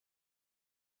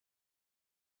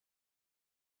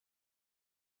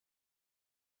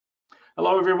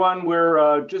Hello, everyone.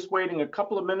 We're just waiting a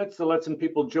couple of minutes to let some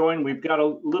people join. We've got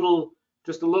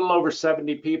just a little over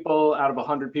 70 people out of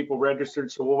 100 people registered.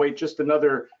 So we'll wait just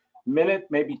another minute,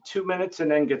 maybe 2 minutes,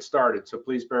 and then get started. So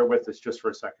please bear with us just for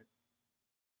a second.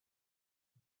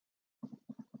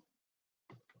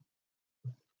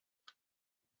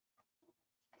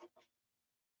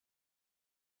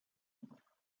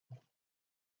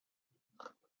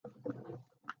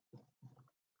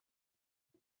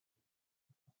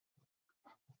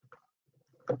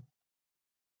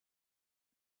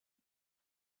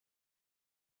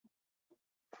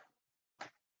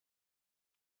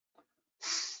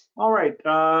 All right,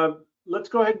 let's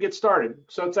go ahead and get started.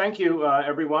 So thank you,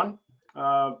 everyone.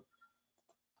 My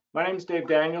name is Dave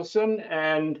Danielson,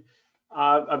 and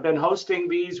I've been hosting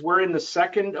these. We're in the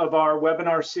second of our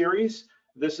webinar series.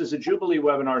 This is a Jubilee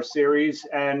webinar series,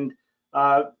 and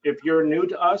if you're new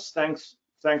to us, thanks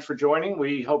for joining.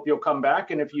 We hope you'll come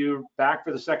back, and if you're back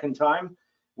for the second time,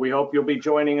 we hope you'll be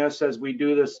joining us as we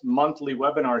do this monthly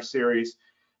webinar series.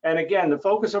 And again, the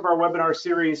focus of our webinar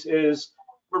series is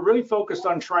we're really focused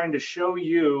on trying to show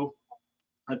you,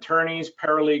 attorneys,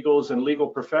 paralegals, and legal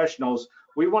professionals,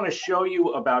 we want to show you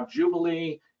about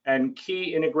Jubilee and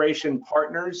key integration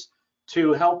partners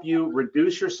to help you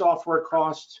reduce your software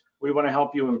costs. We want to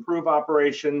help you improve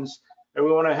operations, and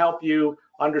we want to help you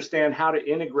understand how to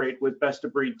integrate with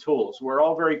best-of-breed tools. We're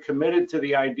all very committed to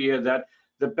the idea that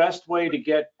the best way to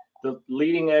get the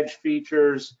leading-edge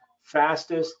features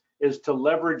fastest is to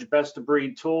leverage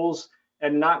best-of-breed tools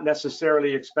and not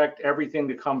necessarily expect everything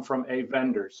to come from a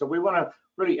vendor. So we want to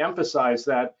really emphasize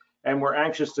that, and we're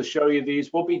anxious to show you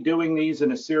these. We'll be doing these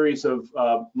in a series of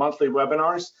monthly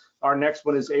webinars. Our next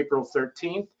one is April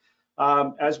 13th.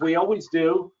 As we always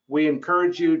do, we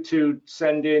encourage you to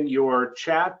send in your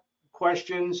chat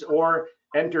questions or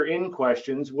enter in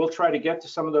questions. We'll try to get to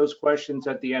some of those questions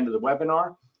at the end of the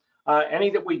webinar. Any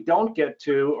that we don't get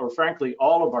to, or frankly,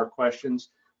 all of our questions,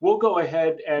 we'll go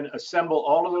ahead and assemble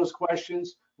all of those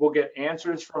questions. We'll get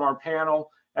answers from our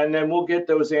panel, and then we'll get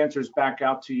those answers back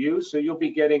out to you. So you'll be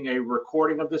getting a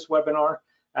recording of this webinar,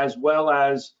 as well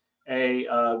as a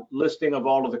listing of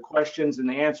all of the questions and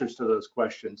the answers to those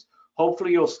questions.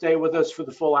 Hopefully you'll stay with us for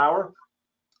the full hour,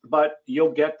 but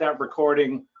you'll get that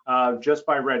recording just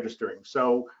by registering.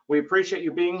 So we appreciate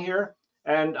you being here,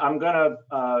 and I'm gonna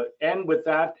end with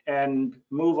that and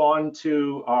move on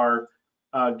to our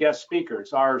guest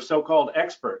speakers, our so-called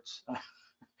experts.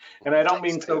 And I don't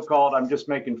mean so-called, I'm just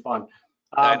making fun.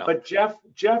 But Jeff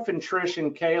and Trish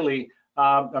and Kylie,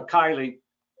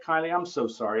 I'm so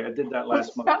sorry, I did that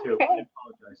last month too. I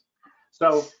apologize.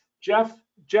 So Jeff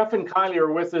and Kylie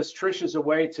are with us. Trish is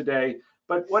away today.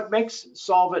 But what makes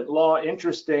Solvent Law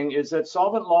interesting is that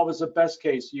Solvent Law was a best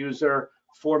case user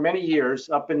for many years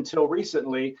up until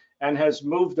recently, and has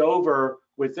moved over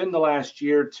within the last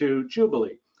year to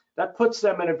Jubilee. That puts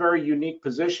them in a very unique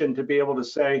position to be able to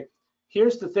say,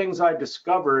 here's the things I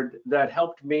discovered that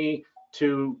helped me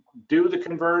to do the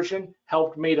conversion,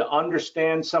 helped me to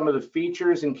understand some of the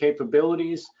features and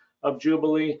capabilities of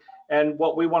Jubilee. And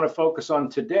what we want to focus on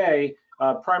today,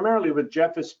 primarily with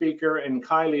Jeff as speaker and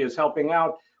Kylie as helping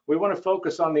out, we want to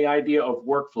focus on the idea of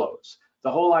workflows,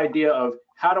 the whole idea of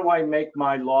how do I make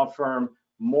my law firm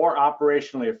more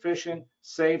operationally efficient,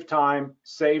 save time,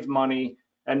 save money,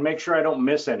 and make sure I don't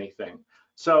miss anything.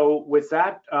 So with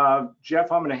that,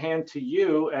 Jeff, I'm going to hand to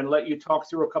you and let you talk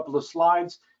through a couple of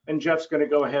slides, and Jeff's going to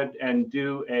go ahead and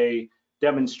do a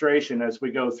demonstration as we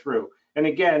go through. And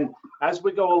again, as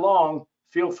we go along,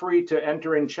 feel free to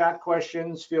enter in chat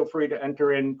questions, feel free to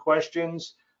enter in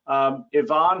questions.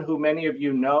 Yvonne, who many of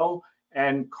you know,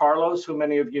 and Carlos, who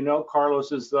many of you know.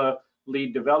 Carlos is the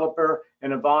lead developer,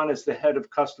 and Yvonne is the head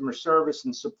of customer service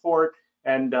and support,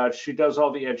 and she does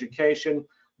all the education.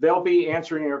 They'll be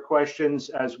answering your questions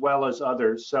as well as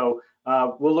others. So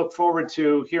we'll look forward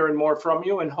to hearing more from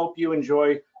you and hope you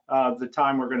enjoy the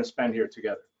time we're going to spend here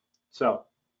together. So. All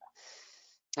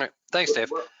right, thanks,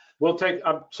 Dave. We'll take,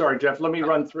 I'm sorry, Jeff, let me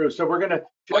run through. So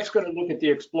Jeff's going to look at the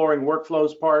exploring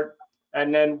workflows part,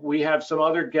 and then we have some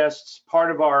other guests, part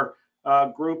of our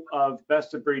group of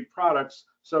best of breed products.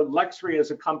 So Lexry is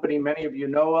a company many of you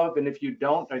know of, and if you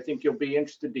don't, I think you'll be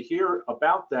interested to hear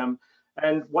about them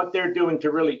and what they're doing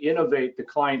to really innovate the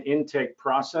client intake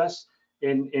process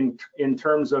in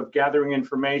terms of gathering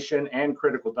information and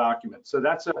critical documents. So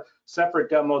that's a separate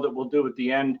demo that we'll do at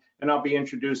the end, and I'll be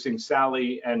introducing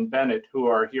Sally and Bennett, who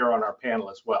are here on our panel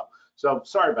as well. So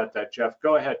sorry about that, Jeff.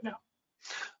 Go ahead now.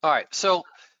 All right, so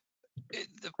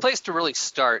the place to really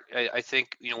start, I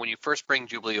think, when you first bring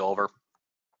Jubilee over,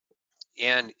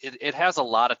 and it has a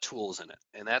lot of tools in it,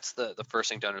 and that's the first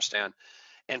thing to understand.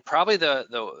 And probably the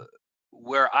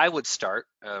where I would start,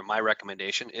 my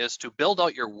recommendation is to build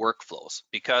out your workflows,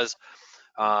 because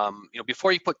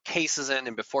before you put cases in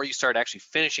and before you start actually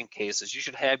finishing cases, you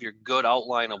should have your good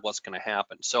outline of what's going to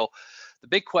happen. So the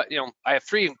big question, I have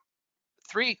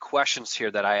three questions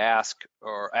here that I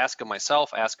ask of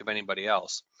myself, ask of anybody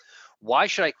else. Why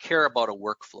should I care about a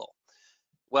workflow?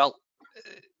 Well,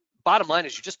 bottom line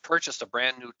is you just purchased a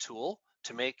brand new tool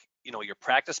to make your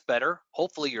practice better,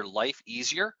 hopefully your life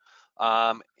easier,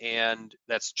 and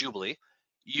that's Jubilee.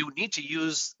 You need to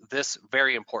use this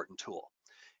very important tool.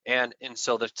 And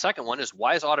so the second one is,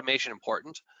 why is automation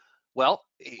important? Well,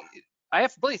 I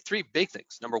have really three big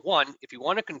things. Number one, if you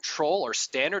want to control or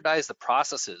standardize the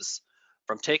processes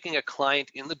from taking a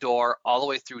client in the door all the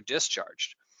way through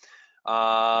discharged,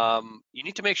 you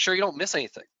need to make sure you don't miss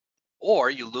anything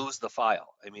or you lose the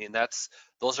file. I mean,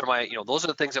 those are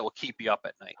the things that will keep you up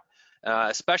at night,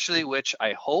 especially which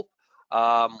I hope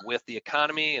with the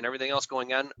economy and everything else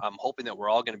going on, I'm hoping that we're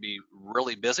all going to be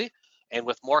really busy. And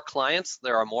with more clients,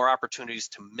 there are more opportunities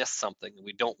to miss something, and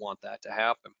we don't want that to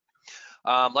happen.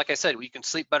 Like I said, we can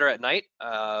sleep better at night,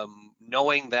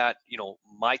 knowing that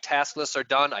my task lists are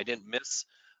done. I didn't miss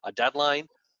a deadline,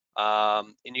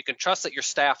 and you can trust that your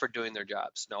staff are doing their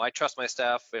jobs. Now, I trust my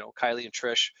staff, Kylie and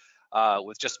Trish,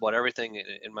 with just about everything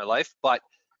in my life, but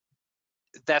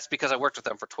that's because I worked with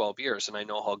them for 12 years and I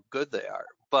know how good they are.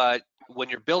 But when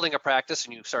you're building a practice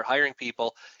and you start hiring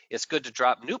people, it's good to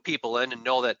drop new people in and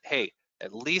know that, hey,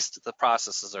 at least the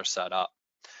processes are set up.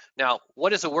 Now,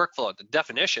 what is a workflow? The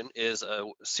definition is a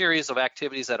series of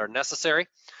activities that are necessary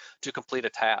to complete a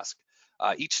task.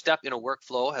 Each step in a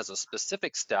workflow has a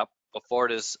specific step before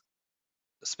it is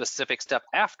a specific step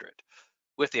after it,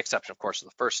 with the exception, of course, of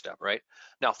the first step, right?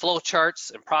 Now, flow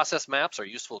charts and process maps are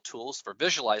useful tools for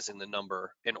visualizing the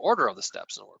number and order of the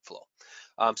steps in a workflow.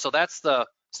 So that's the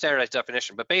standardized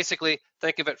definition, but basically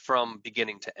think of it from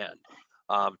beginning to end,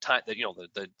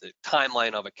 the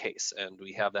timeline of a case, and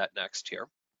we have that next here.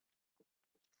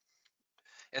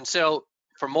 And so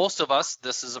for most of us,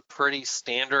 this is a pretty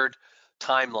standard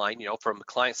timeline, from the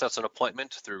client sets an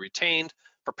appointment through retained,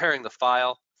 preparing the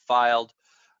file, filed,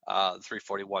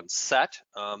 341 set.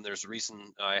 There's a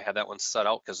reason I had that one set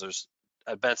out, because there's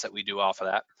events that we do off of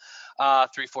that.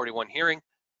 341 hearing,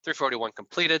 341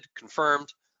 completed,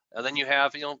 confirmed, and then you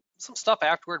have some stuff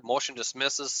afterward: motion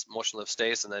dismisses, motion lift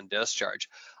stays, and then discharge.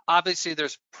 Obviously,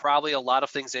 there's probably a lot of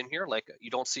things in here, like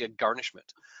you don't see a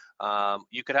garnishment.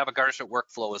 You could have a garnishment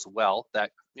workflow as well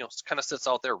that kind of sits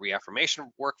out there,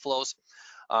 reaffirmation workflows.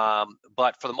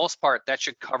 But for the most part, that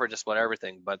should cover just about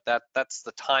everything. But that's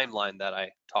the timeline that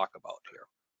I talk about here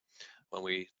when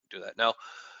we do that. Now,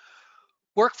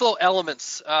 workflow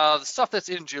elements, the stuff that's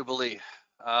in Jubilee.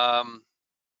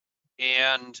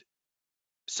 And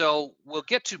so we'll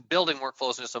get to building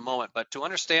workflows in just a moment, but to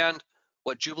understand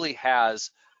what Jubilee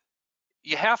has,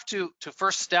 you have to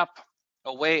first step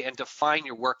away and define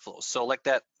your workflows. So like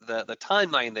the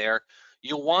timeline there,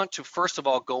 you'll want to first of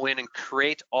all go in and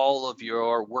create all of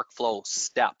your workflow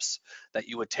steps that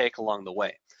you would take along the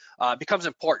way. It becomes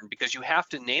important because you have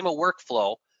to name a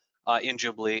workflow in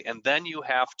Jubilee, and then you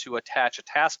have to attach a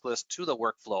task list to the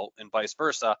workflow and vice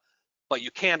versa, but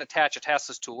you can't attach a task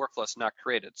list to a workflow that's not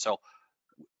created. So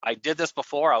I did this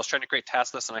before. I was trying to create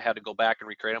task lists and I had to go back and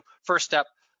recreate them. First step,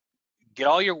 get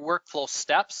all your workflow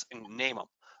steps and name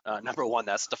them. Number one,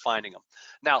 that's defining them.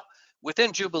 Now,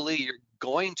 within Jubilee, you're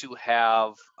going to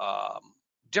have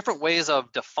different ways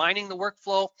of defining the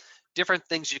workflow, different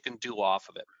things you can do off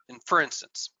of it. And for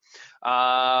instance,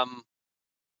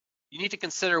 you need to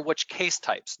consider which case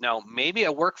types. Now, maybe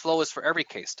a workflow is for every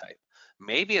case type.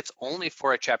 Maybe it's only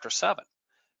for a Chapter 7.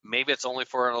 Maybe it's only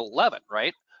for an 11,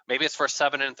 right? Maybe it's for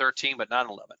 7 and 13, but not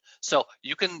 11. So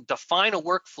you can define a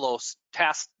workflow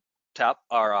task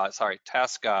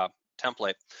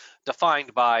template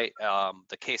defined by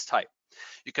the case type.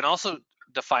 You can also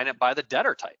define it by the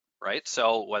debtor type, right?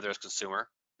 So whether it's consumer,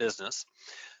 business.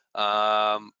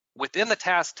 Within the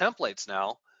task templates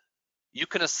now, you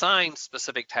can assign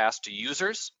specific tasks to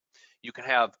users. You can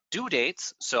have due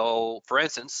dates. So for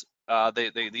instance,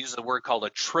 they use a word called a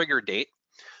trigger date.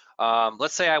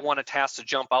 Let's say I want a task to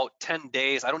jump out 10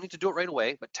 days. I don't need to do it right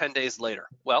away, but 10 days later.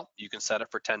 Well, you can set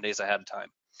it for 10 days ahead of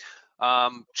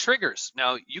time. Triggers.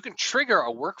 Now, you can trigger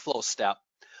a workflow step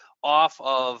off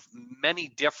of many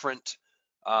different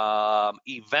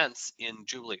events in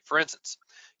Jubilee. For instance,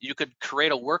 you could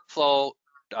create a workflow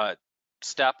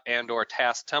step and or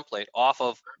task template off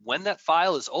of when that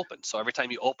file is open. So every time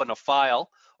you open a file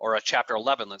or a Chapter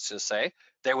 11, let's just say,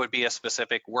 there would be a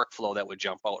specific workflow that would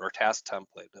jump out or task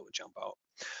template that would jump out.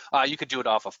 You could do it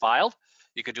off of filed.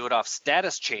 You could do it off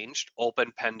status changed,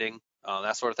 open, pending,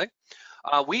 that sort of thing.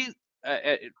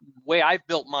 Way I've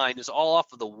built mine is all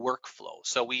off of the workflow.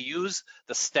 So we use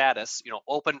the status,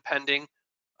 open, pending,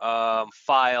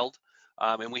 filed,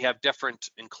 and we have different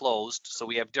enclosed. So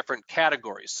we have different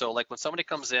categories. So like when somebody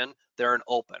comes in, they're an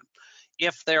open.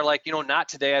 If they're like, not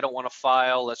today, I don't want to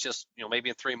file, let's just, maybe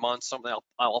in 3 months, something,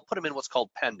 I'll put them in what's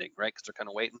called pending, right? Because they're kind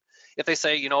of waiting. If they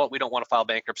say, you know what, we don't want to file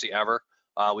bankruptcy ever,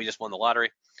 we just won the lottery,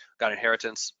 got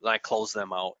inheritance, then I close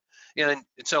them out. And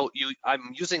so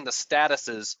I'm using the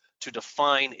statuses to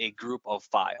define a group of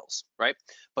files, right?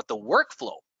 But the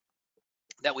workflow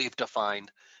that we've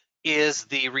defined is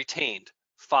the retained,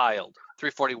 filed,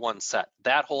 341 set,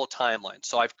 that whole timeline.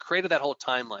 So I've created that whole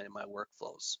timeline in my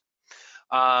workflows.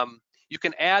 You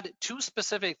can add 2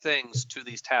 specific things to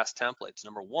these task templates.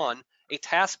 Number 1, a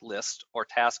task list or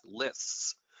task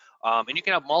lists. And you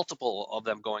can have multiple of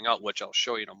them going out, which I'll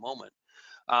show you in a moment.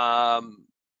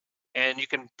 And you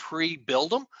can pre-build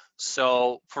them.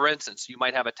 So for instance, you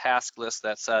might have a task list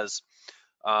that says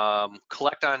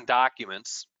collect on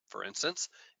documents, for instance,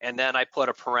 and then I put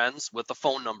a parens with the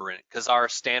phone number in it, because our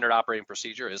standard operating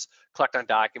procedure is collect on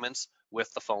documents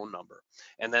with the phone number.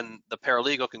 And then the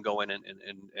paralegal can go in and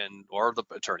or the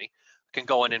attorney can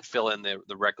go in and fill in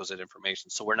the requisite information,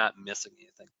 so we're not missing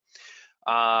anything.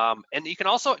 And you can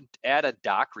also add a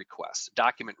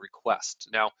document request.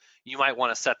 Now, you might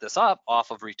want to set this up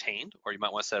off of retained, or you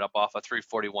might want to set it up off a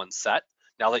 341 set.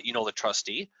 Now that you know the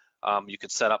trustee, you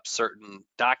could set up certain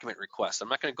document requests. I'm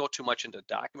not going to go too much into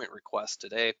document requests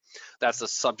today. That's a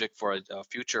subject for a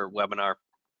future webinar,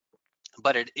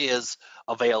 but it is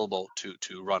available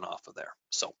to run off of there.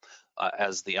 So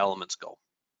as the elements go.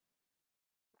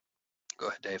 Go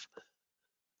ahead, Dave.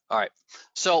 All right,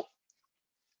 so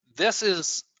this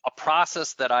is a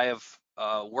process that I have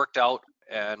worked out,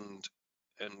 and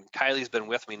Kylie's been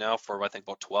with me now for I think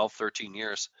about 12, 13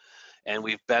 years, and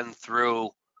we've been through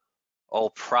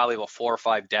probably about 4 or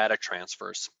 5 data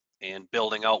transfers and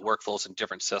building out workflows in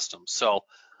different systems. So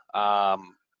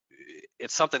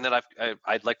it's something that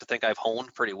I'd like to think I've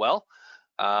honed pretty well,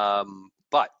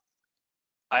 but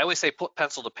I always say put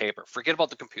pencil to paper, forget about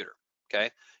the computer,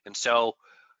 okay? And so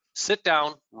sit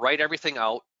down, write everything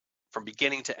out from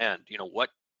beginning to end.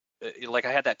 Like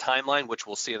I had that timeline, which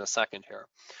we'll see in a second here,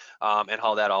 and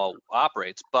how that all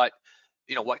operates. But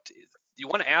what you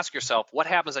want to ask yourself, what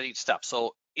happens at each step?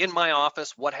 So in my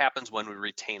office, what happens when we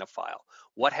retain a file?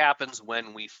 What happens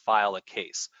when we file a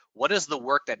case? What is the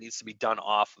work that needs to be done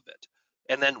off of it?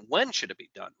 And then when should it be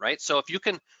done, right? So if you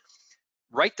can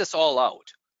write this all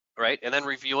out, right, and then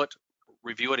review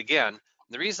it again.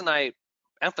 The reason I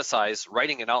emphasize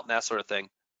writing it out and that sort of thing,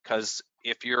 because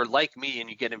if you're like me and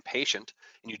you get impatient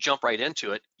and you jump right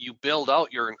into it, you build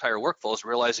out your entire workflows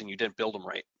realizing you didn't build them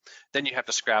right. Then you have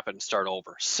to scrap it and start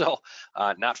over. So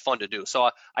not fun to do. So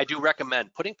I do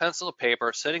recommend putting pencil to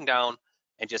paper, sitting down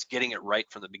and just getting it right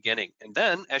from the beginning. And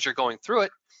then as you're going through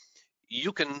it,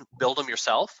 you can build them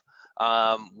yourself.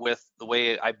 With the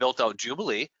way I built out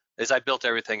Jubilee is I built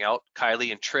everything out.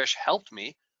 Kylie and Trish helped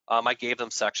me. I gave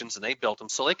them sections and they built them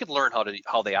so they could learn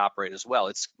how they operate as well.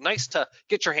 It's nice to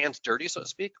get your hands dirty, so to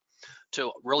speak,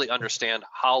 to really understand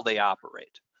how they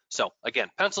operate. So again,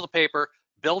 pencil to paper,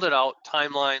 build it out,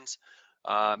 timelines,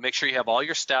 make sure you have all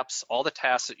your steps, all the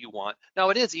tasks that you want. Now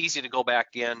it is easy to go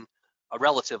back in,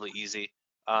 relatively easy,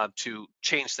 to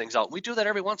change things out. We do that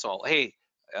every once in a while. Hey,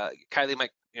 Kylie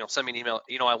might send me an email,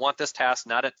 I want this task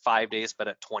not at 5 days, but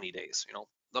at 20 days,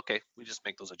 okay, we just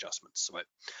make those adjustments. So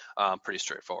pretty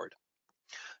straightforward.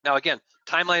 Now again,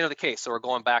 timeline of the case. So we're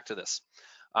going back to this.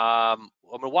 I'm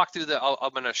going to walk through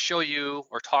I'm going to show you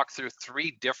or talk through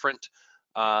 3 different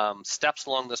steps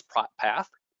along this path.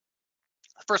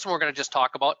 The first one we're going to just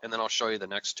talk about, and then I'll show you the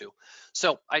next 2.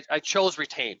 So I chose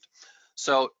retained.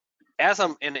 So as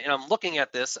I'm looking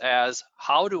at this as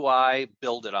how do I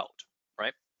build it out,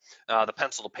 right? The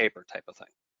pencil to paper type of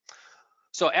thing.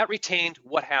 So at retained,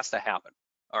 what has to happen?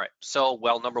 All right, so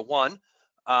well, number 1,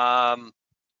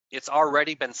 it's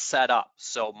already been set up.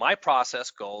 So my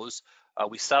process goes,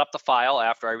 we set up the file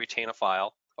after I retain a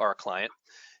file or a client,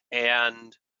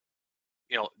 and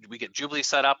we get Jubilee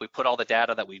set up, we put all the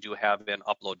data that we do have in,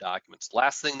 upload documents.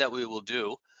 Last thing that we will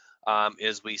do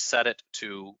is we set it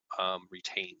to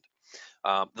retained,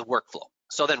 the workflow.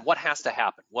 So then what has to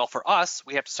happen? Well, for us,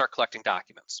 we have to start collecting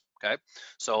documents, okay?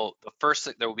 So the first,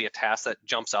 there will be a task that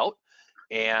jumps out,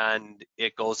 and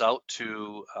it goes out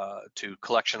to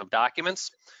collection of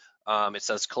documents. It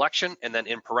says collection, and then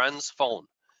in parens, phone.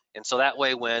 And so that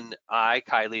way, when I,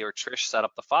 Kylie, or Trish set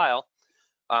up the file,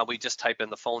 we just type in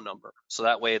the phone number. So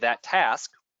that way, that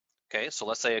task, okay, so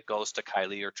let's say it goes to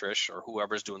Kylie or Trish or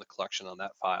whoever's doing the collection on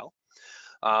that file.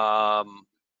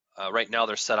 Right now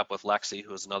they're set up with Lexi,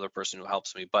 who is another person who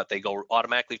helps me, but they go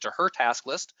automatically to her task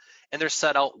list and they're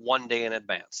set out 1 day in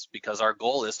advance because our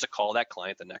goal is to call that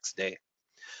client the next day.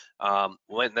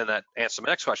 Then that answers my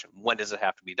next question, when does it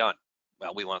have to be done?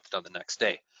 Well, we want it done the next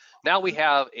day. Now we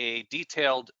have a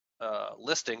detailed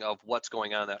listing of what's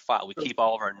going on in that file. We keep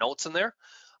all of our notes in there.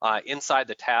 Inside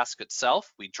the task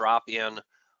itself, we drop in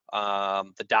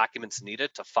the documents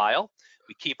needed to file.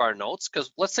 We keep our notes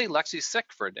because let's say Lexi's sick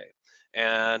for a day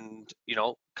and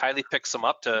Kylie picks them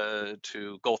up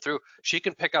to go through. She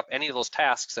can pick up any of those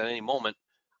tasks at any moment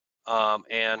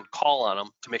and call on them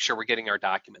to make sure we're getting our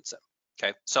documents in.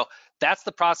 Okay, so that's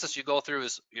the process you go through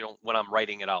is when I'm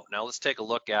writing it out. Now let's take a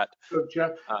look at. So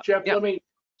Jeff, Yeah.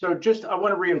 I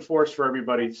want to reinforce for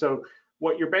everybody. So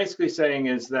what you're basically saying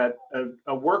is that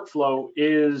a workflow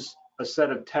is a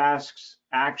set of tasks,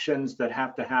 actions that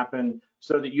have to happen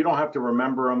so that you don't have to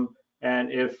remember them.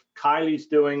 And if Kylie's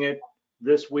doing it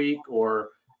this week or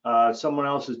someone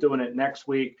else is doing it next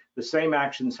week, the same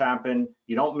actions happen.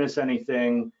 You don't miss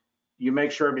anything. You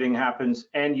make sure everything happens,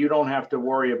 and you don't have to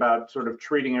worry about sort of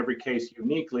treating every case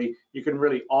uniquely. You can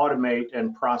really automate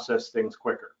and process things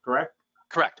quicker, correct?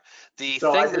 Correct. I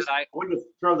want to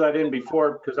throw that in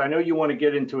before, because I know you want to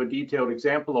get into a detailed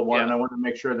example of one, yeah. And I want to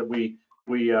make sure that we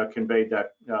conveyed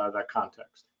that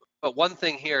context. But one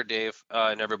thing here, Dave,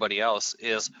 and everybody else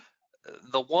is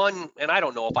the one, and I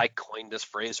don't know if I coined this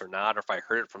phrase or not, or if I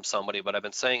heard it from somebody, but I've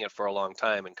been saying it for a long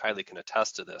time, and Kylie can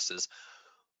attest to this, is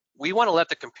we want to let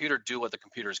the computer do what the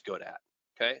computer's good at.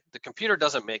 Okay, the computer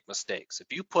doesn't make mistakes.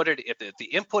 If you put it, if the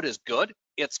input is good,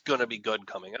 it's going to be good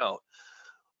coming out.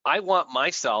 I want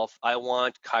myself, I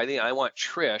want Kylie, I want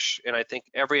Trish, and I think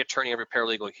every attorney, every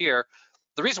paralegal here.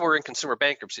 The reason we're in consumer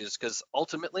bankruptcy is because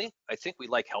ultimately, I think we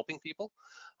like helping people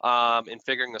and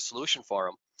figuring a solution for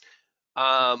them.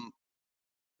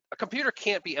 A computer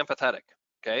can't be empathetic.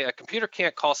 Okay, a computer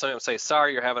can't call someone and say,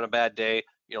 "Sorry, you're having a bad day.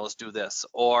 Let's do this,"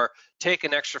 or take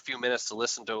an extra few minutes to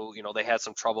listen to, they had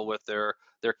some trouble with their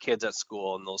kids at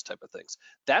school and those type of things.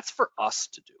 That's for us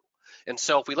to do. And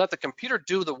so if we let the computer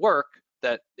do the work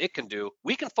that it can do,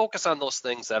 we can focus on those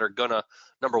things that are gonna,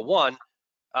 number one,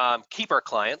 keep our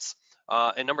clients,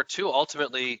 and number two,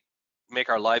 ultimately make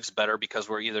our lives better because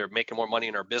we're either making more money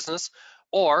in our business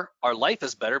or our life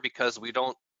is better because we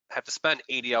don't have to spend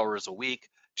 80 hours a week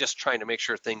just trying to make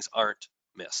sure things aren't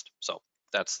missed. So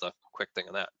that's the quick thing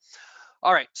on that.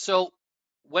 All right, so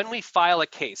when we file a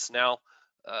case, now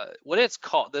what it's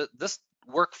called, this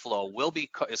workflow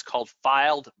is called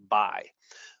filed by.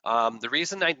 The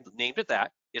reason I named it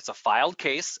that, it's a filed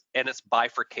case and it's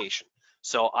bifurcation.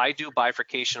 So I do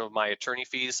bifurcation of my attorney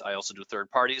fees. I also do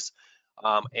third parties,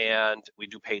 and we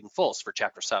do paid in fulls for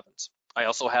Chapter 7s. I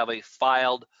also have a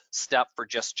filed step for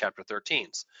just Chapter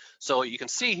 13s. So you can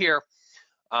see here,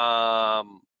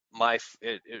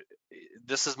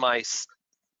 this is my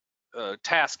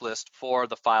task list for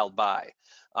the filed by.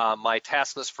 My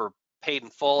task list for paid in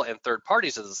full and third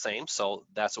parties is the same, so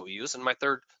that's what we use. And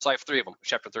so I have 3 of them.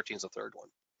 Chapter 13 is the third one.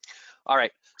 All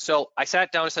right, so I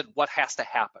sat down and said, what has to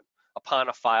happen upon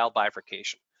a file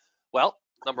bifurcation? Well,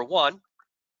 number one,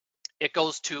 it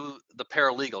goes to the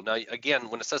paralegal. Now, again,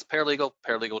 when it says paralegal,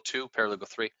 paralegal 2, paralegal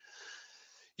 3,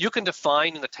 you can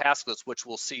define in the task list, which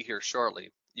we'll see here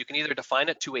shortly. You can either define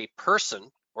it to a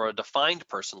person or a defined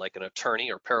person like an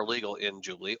attorney or paralegal in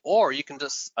Jubilee, or you can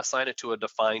just assign it to a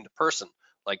defined person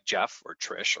like Jeff or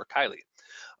Trish or Kylie.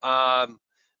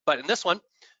 But in this one,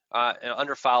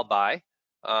 under file by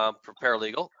for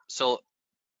paralegal, so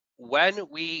when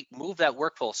we move that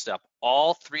workflow step,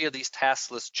 all 3 of these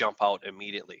task lists jump out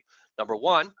immediately. Number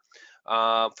one,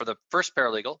 for the first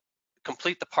paralegal,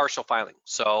 complete the partial filing.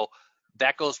 So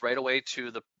that goes right away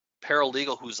to the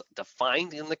paralegal who's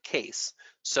defined in the case.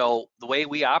 So the way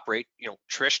we operate,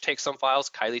 Trish takes some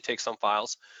files, Kylie takes some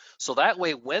files. So that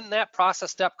way, when that process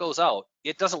step goes out,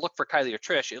 it doesn't look for Kylie or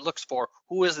Trish, it looks for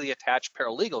who is the attached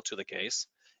paralegal to the case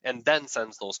and then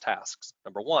sends those tasks.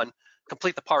 Number one,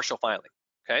 complete the partial filing,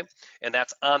 okay? And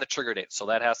that's on the trigger date. So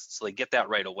they get that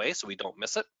right away so we don't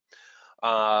miss it.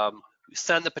 We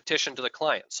send the petition to the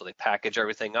client. So they package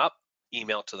everything up,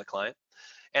 email it to the client,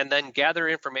 and then gather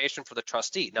information for the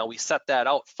trustee. Now we set that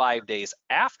out 5 days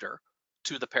after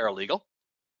to the paralegal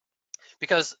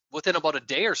because within about a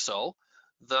day or so,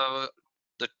 the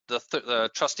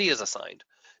trustee is assigned.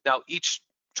 Now each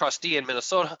trustee in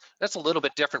Minnesota, that's a little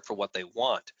bit different for what they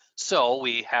want. So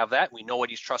we have that, we know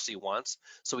what each trustee wants,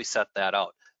 so we set that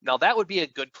out. Now that would be a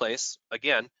good place,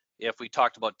 again, if we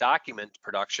talked about document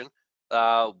production,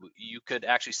 you could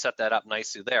actually set that up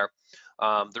nicely there.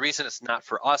 The reason it's not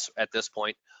for us at this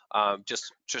point,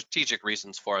 just strategic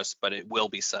reasons for us, but it will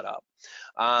be set up.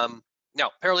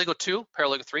 Now, paralegal 2,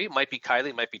 paralegal 3 might be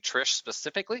Kylie, might be Trish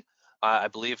specifically. I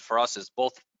believe for us is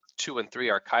both 2 and 3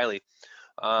 are Kylie,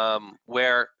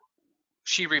 where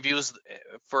she reviews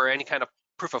for any kind of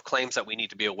proof of claims that we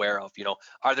need to be aware of. You know,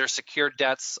 are there secured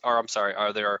debts, or I'm sorry,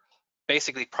 are there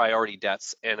basically priority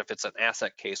debts? And if it's an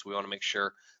asset case, we want to make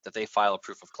sure that they file a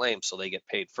proof of claim so they get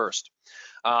paid first.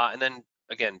 And then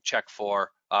again, check for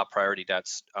priority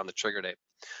debts on the trigger date.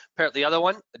 The other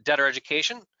one, debtor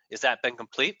education, is that been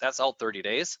complete? That's out 30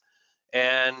 days.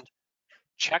 And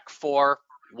check for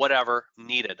whatever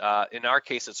needed. In our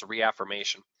case, it's a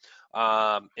reaffirmation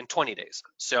in 20 days.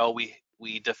 So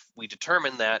we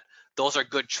determine that those are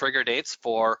good trigger dates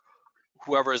for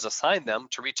whoever has assigned them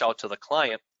to reach out to the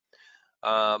client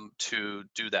to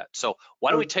do that. So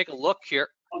why don't we take a look here?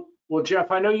 Well,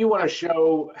 Jeff, I know you want to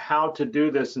show how to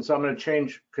do this, and so I'm going to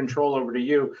change control over to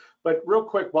you. But real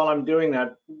quick, while I'm doing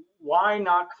that, why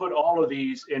not put all of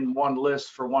these in one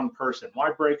list for one person?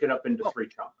 Why break it up into 3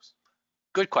 chunks?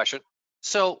 Good question.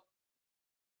 So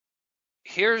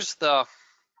here's the,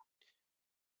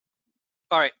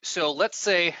 all right, so let's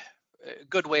say a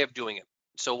good way of doing it.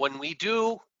 So when we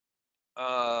do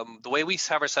the way we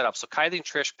have our set up, so Kylie and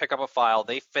Trish pick up a file,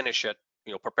 they finish it,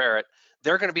 you know, prepare it.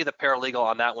 They're going to be the paralegal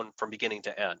on that one from beginning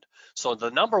to end. So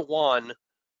the number one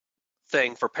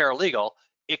thing for paralegal,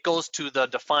 it goes to the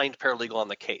defined paralegal on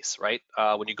the case, right?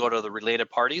 When you go to the related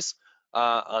parties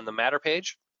on the matter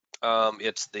page,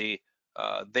 it's the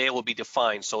they will be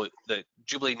defined. So the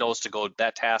Jubilee knows to go,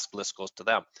 that task list goes to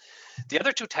them. The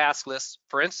other 2 task lists,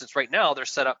 for instance, right now they're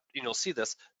set up, you'll see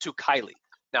this, to Kylie.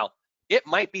 Now, it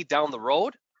might be down the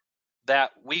road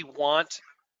that we want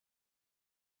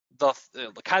the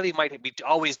Kylie might be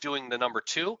always doing the number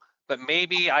 2, but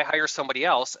maybe I hire somebody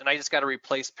else and I just got to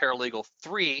replace paralegal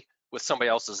 3 with somebody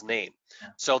else's name.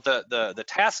 So the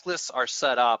task lists are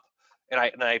set up, and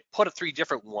I put 3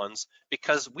 different ones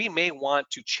because we may want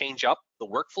to change up the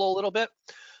workflow a little bit.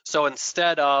 So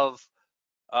instead of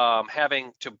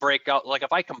having to break out, like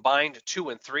if I combined 2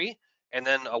 and 3, and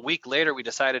then a week later we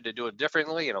decided to do it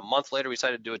differently, and a month later we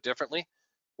decided to do it differently,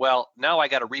 well, now I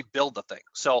got to rebuild the thing.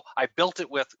 So I built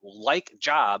it with like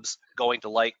jobs going to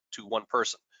one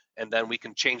person, and then we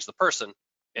can change the person,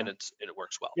 and it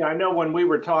works well. Yeah, I know when we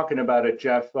were talking about it,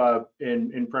 Jeff,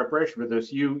 in preparation for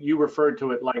this, you referred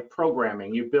to it like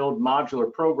programming. You build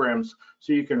modular programs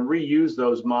so you can reuse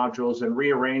those modules and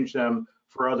rearrange them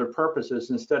for other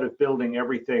purposes instead of building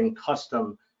everything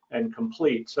custom and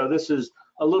complete. So this is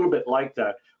a little bit like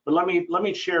that. But let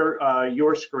me share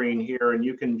your screen here, and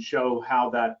you can show how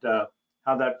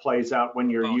that plays out when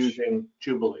you're using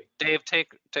Jubilee. Dave,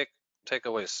 take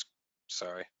away.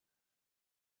 Sorry.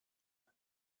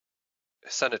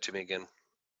 Send it to me again.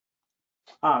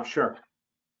 Sure.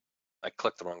 I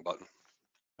clicked the wrong button.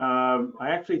 I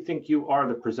actually think you are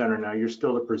the presenter now. You're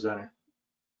still the presenter.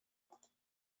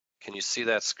 Can you see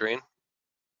that screen?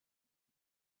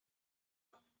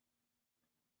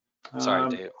 Sorry,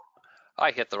 Dave.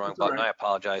 I hit the wrong button. Right. I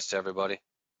apologize to everybody.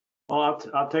 Well,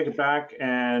 I'll take it back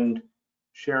and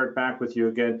share it back with you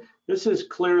again. This is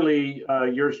clearly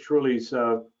yours truly's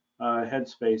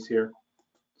headspace here.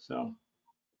 So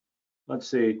let's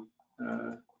see.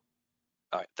 All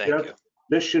right, thank you.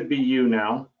 This should be you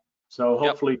now. So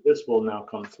hopefully this will now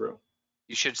come through.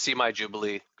 You should see my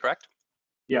Jubilee, correct?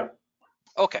 Yeah.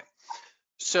 Okay.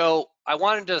 So I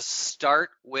wanted to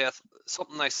start with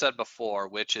something I said before,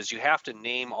 which is you have to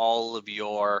name all of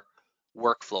your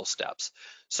workflow steps.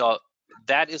 So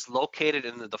that is located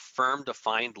in the firm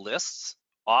defined lists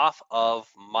off of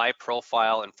my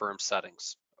profile and firm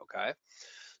settings, okay?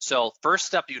 So first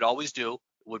step you'd always do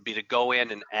would be to go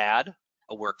in and add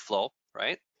a workflow,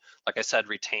 right? Like I said,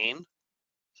 retain,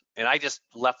 and I just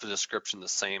left the description the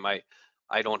same. I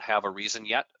don't have a reason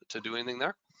yet to do anything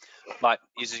there. But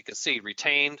as you can see,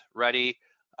 retained, ready,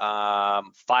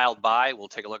 filed by, we'll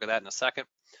take a look at that in a second.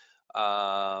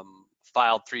 Filed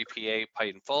 3PA,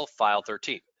 paid in full, filed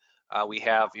 13. We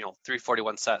have,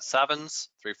 341 set sevens,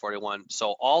 341.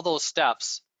 So all those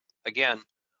steps, again,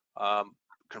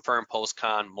 confirm,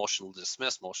 post-con, motion to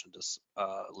dismiss, motion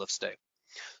to lift stay.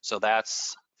 So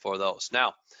that's for those.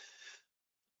 Now,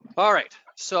 all right,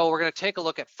 so we're going to take a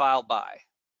look at filed by,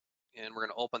 and we're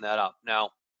going to open that up.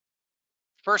 Now,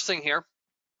 first thing here,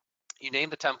 you name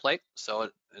the template, so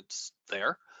it's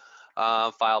there,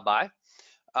 filed by.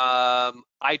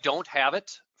 I don't have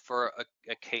it for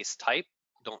a case type,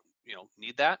 don't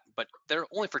need that, but they're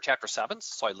only for Chapter 7s,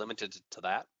 so I limited it to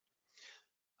that.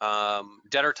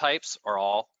 Debtor types are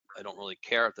all, I don't really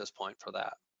care at this point for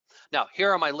that. Now,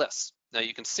 here are my lists. Now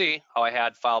you can see how I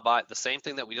had filed by, the same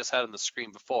thing that we just had on the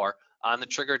screen before, on the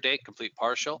trigger date, complete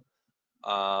partial,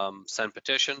 send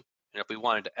petition, And if we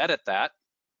wanted to edit that,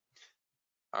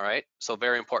 all right, so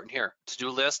very important here. To-do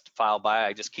list, file by,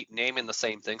 I just keep naming the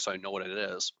same thing so I know what it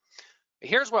is.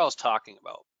 Here's what I was talking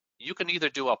about. You can either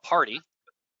do a party,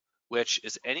 which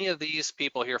is any of these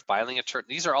people here filing attorney.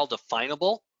 These are all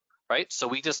definable, right? So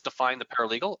we just define the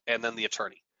paralegal and then the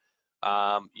attorney.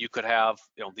 You could have,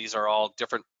 these are all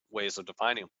different ways of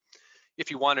defining them.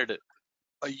 If you wanted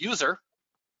a user,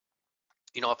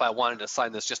 if I wanted to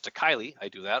assign this just to Kylie, I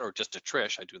do that, or just to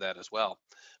Trish, I do that as well.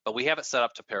 But we have it set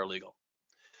up to paralegal.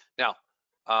 Now,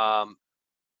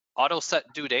 auto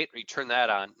set due date, you turn that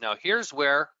on. Now here's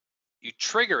where you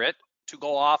trigger it to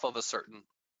go off of a certain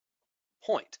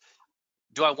point.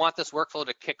 Do I want this workflow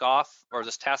to kick off, or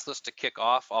this task list to kick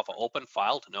off an open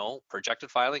filed? No. Projected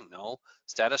filing? No.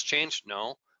 Status change?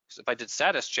 No. Because if I did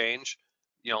status change,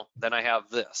 then I have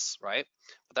this, right?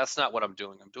 But that's not what I'm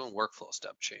doing. I'm doing workflow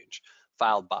step change,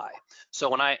 filed by. So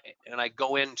when I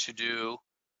go in to do,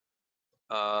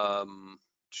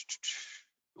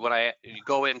 when I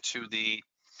go into the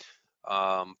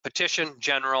petition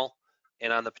general,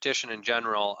 and on the petition in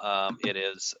general, it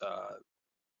is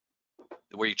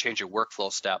where you change your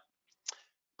workflow step.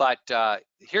 But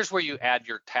here's where you add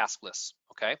your task lists,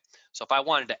 okay? So if I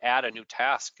wanted to add a new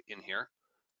task in here,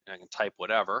 I can type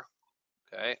whatever,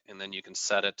 okay? And then you can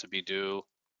set it to be due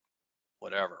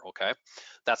whatever, okay?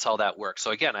 That's how that works.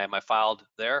 So again, I have my filed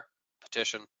there,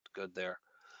 petition, good there.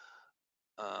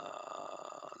 We're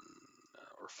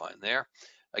fine there.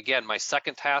 Again, my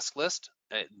second task list,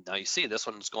 now you see this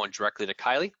one's going directly to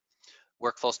Kylie.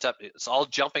 Workflow step, it's all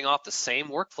jumping off the same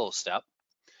workflow step,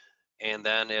 and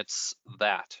then it's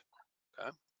that,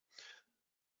 okay?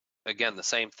 Again, the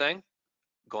same thing,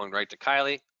 going right to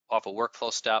Kylie, off a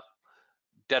workflow step,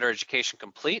 debtor education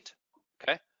complete,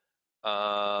 okay?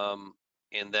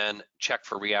 And then check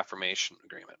for reaffirmation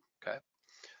agreement, okay?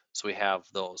 So we have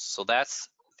those. So that's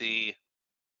the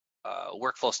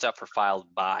workflow step for filed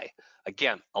by.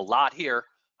 Again, a lot here.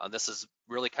 This is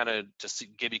really kind of to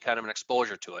give you kind of an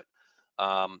exposure to it,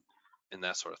 and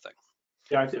that sort of thing.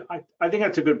 Yeah, I think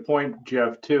that's a good point,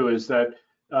 Jeff, too, is that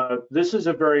this is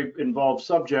a very involved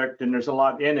subject and there's a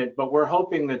lot in it, but we're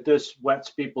hoping that this whets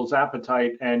people's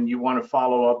appetite and you want to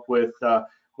follow up with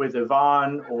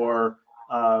Yvonne or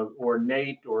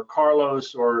Nate or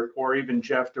Carlos or even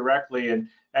Jeff directly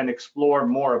and explore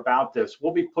more about this.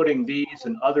 We'll be putting these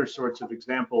and other sorts of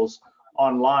examples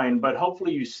online, but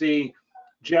hopefully you see,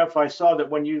 Jeff, I saw that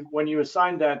when you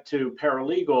assigned that to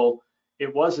paralegal,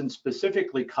 it wasn't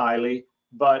specifically Kylie,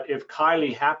 but if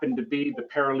Kylie happened to be the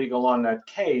paralegal on that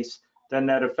case, then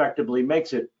that effectively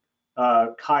makes it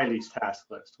Kylie's task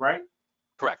list, right?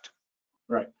 Correct.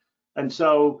 Right. And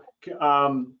so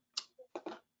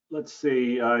let's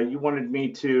see, you wanted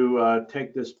me to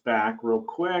take this back real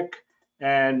quick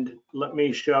and let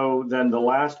me show then the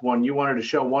last one. You wanted to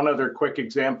show one other quick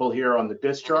example here on the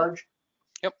discharge.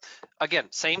 Yep. Again,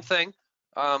 same thing.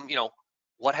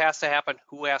 What has to happen,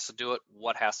 who has to do it,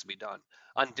 what has to be done.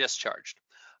 Undischarged.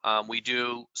 We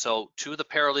do, so to the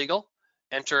paralegal,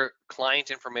 enter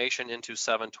client information into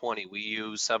 720. We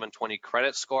use 720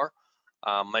 credit score.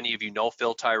 Many of you know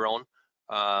Phil Tyrone,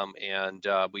 and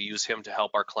we use him to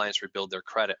help our clients rebuild their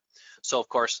credit. So of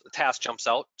course, the task jumps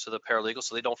out to the paralegal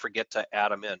so they don't forget to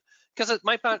add them in. Because it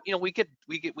might not, we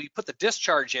put the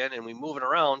discharge in and we move it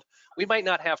around, we might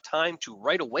not have time to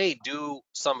right away do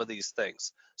some of these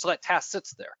things. So that task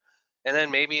sits there. And then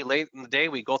maybe late in the day,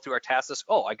 we go through our task list.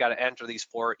 Oh, I got to enter these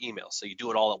 4 emails. So you do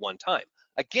it all at one time.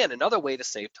 Again, another way to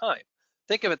save time.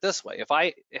 Think of it this way. If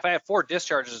I have 4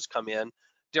 discharges come in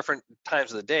different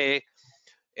times of the day,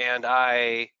 and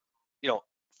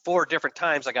 4 different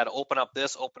times, I got to open up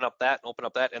this, open up that,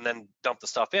 and then dump the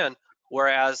stuff in.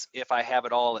 Whereas if I have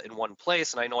it all in one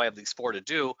place and I know I have these 4 to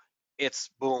do, it's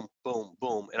boom, boom,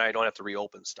 boom, and I don't have to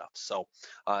reopen stuff. So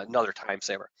another time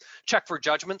saver. Check for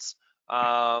judgments.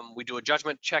 We do a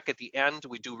judgment check at the end.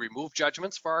 We do remove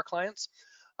judgments for our clients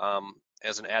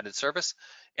as an added service.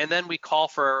 And then we call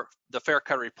for the Fair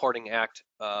Credit Reporting Act.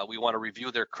 We want to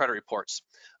review their credit reports.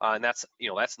 And that's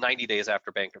 90 days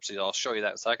after bankruptcy. I'll show you that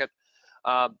in a second.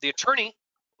 The attorney,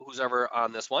 who's ever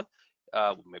on this one,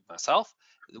 maybe myself,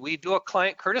 we do a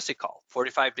client courtesy call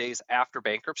 45 days after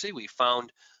bankruptcy. We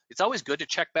found it's always good to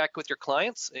check back with your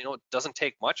clients. It doesn't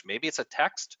take much. Maybe it's a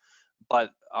text,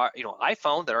 but I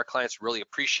found that our clients really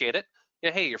appreciate it.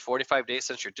 Hey, you're 45 days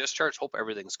since your discharge. Hope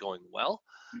everything's going well.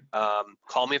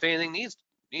 Call me if anything needs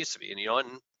to be.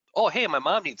 And oh, hey, my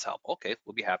mom needs help. Okay,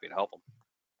 we'll be happy to help them.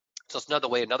 So it's another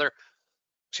way, another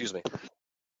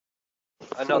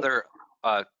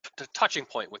touching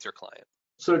point with your client.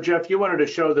 So Jeff, you wanted to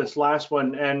show this last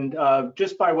one, and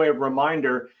just by way of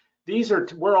reminder,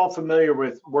 we're all familiar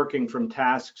with working from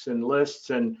tasks and lists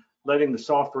and letting the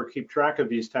software keep track of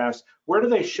these tasks. Where do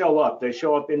they show up? They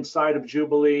show up inside of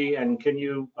Jubilee, and can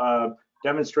you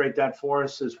demonstrate that for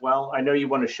us as well? I know you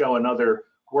want to show another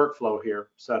workflow here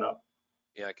set up.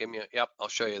 Yeah, yep, I'll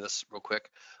show you this real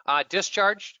quick.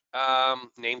 Discharge,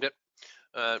 named it.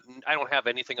 I don't have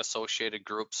anything associated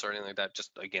groups or anything like that.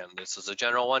 Just again, this is a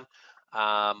general one.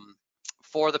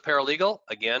 For the paralegal,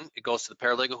 again, it goes to the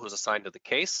paralegal who's assigned to the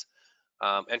case.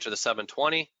 Enter the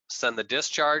 720, send the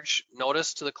discharge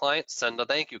notice to the client, send a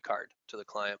thank you card to the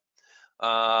client.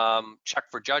 Check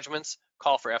for judgments,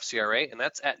 call for FCRA, and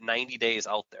that's at 90 days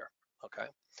out there, okay?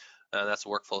 That's a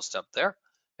workflow step there.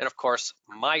 And of course,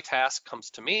 my task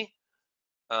comes to me,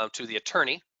 to the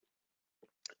attorney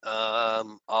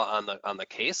on the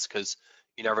case, because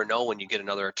you never know when you get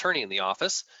another attorney in the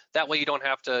office. That way you don't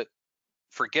have to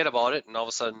forget about it, and all of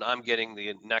a sudden I'm getting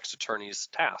the next attorney's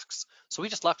tasks. So we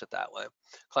just left it that way.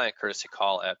 Client courtesy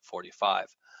call at 45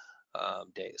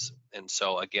 days. And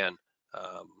so again,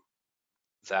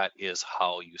 that is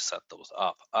how you set those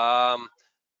up.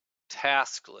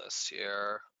 Task list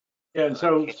here. Yeah, and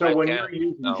so when you're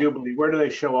using Jubilee, where do they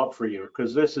show up for you?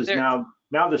 Because this is now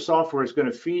the software is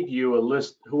going to feed you a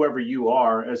list, whoever you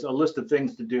are, as a list of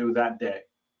things to do that day.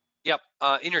 Yep,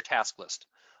 in your task list.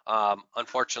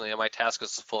 Unfortunately, my task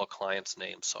list is full of clients'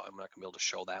 names, so I'm not gonna be able to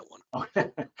show that one.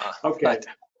 Okay.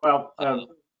 Well,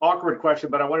 awkward question,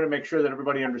 but I wanted to make sure that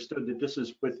everybody understood that this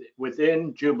is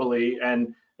within Jubilee,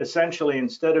 and essentially,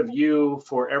 instead of you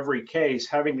for every case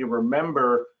having to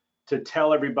remember to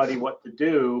tell everybody what to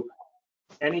do,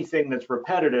 anything that's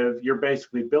repetitive, you're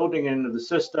basically building into the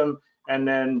system, and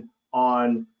then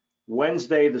on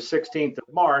Wednesday, the 16th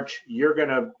of March, you're going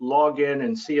to log in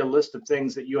and see a list of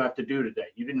things that you have to do today.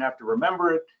 You didn't have to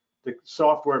remember it. The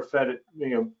software fed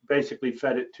it, basically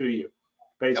fed it to you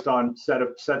based on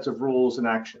sets of rules and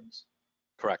actions.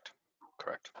 Correct.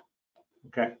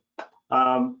 Okay.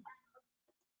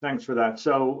 Thanks for that.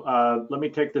 So let me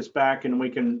take this back and we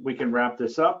can wrap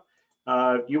this up.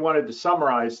 You wanted to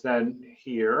summarize then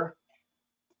here.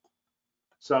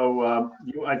 So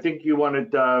I think you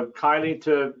wanted Kylie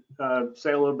to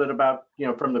say a little bit about,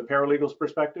 from the paralegal's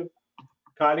perspective.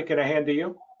 Kylie, can I hand to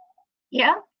you?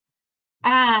 Yeah.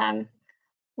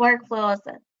 Workflows.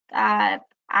 I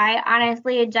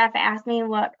honestly, Jeff asked me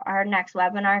what our next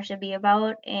webinar should be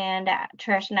about, and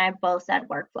Trish and I both said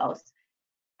workflows.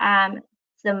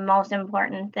 It's the most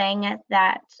important thing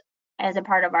that as a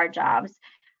part of our jobs.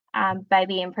 By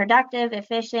being productive,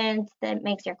 efficient, that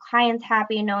makes your clients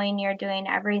happy, knowing you're doing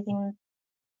everything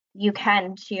you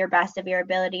can to your best of your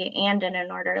ability and in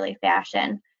an orderly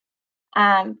fashion.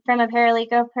 From a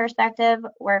paralegal perspective,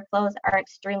 workflows are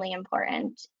extremely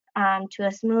important to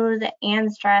a smooth and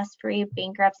stress-free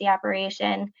bankruptcy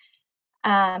operation.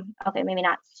 Okay, maybe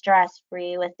not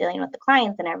stress-free with dealing with the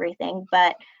clients and everything,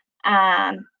 but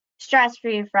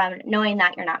stress-free from knowing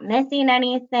that you're not missing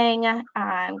anything,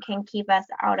 can keep us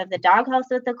out of the doghouse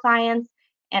with the clients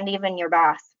and even your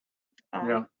boss.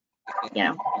 Yeah.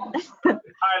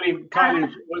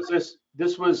 Kylie,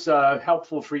 this was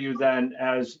helpful for you then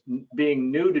as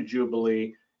being new to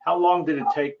Jubilee. How long did it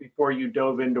take before you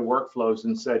dove into workflows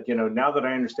and said, now that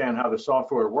I understand how the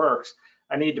software works,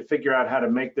 I need to figure out how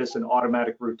to make this an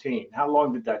automatic routine? How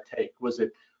long did that take? Was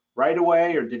it right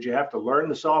away, or did you have to learn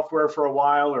the software for a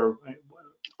while? Or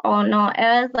oh no, it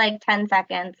was like 10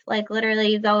 seconds. Like literally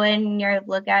you go in, you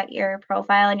look at your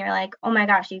profile and you're like, oh my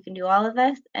gosh, you can do all of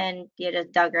this, and you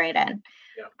just dug right in.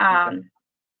 Yeah. Okay.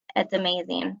 It's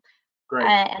amazing. Great.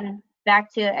 And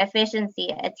back to efficiency,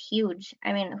 it's huge.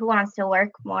 I mean, who wants to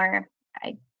work more?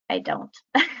 I don't.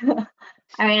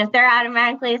 I mean, if they're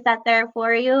automatically set there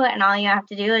for you and all you have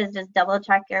to do is just double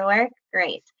check your work,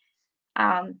 great.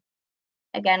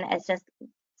 Again, it's just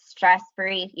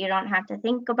stress-free. You don't have to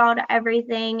think about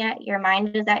everything. Your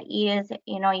mind is at ease.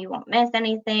 You won't miss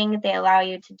anything. They allow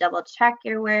you to double check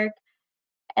your work.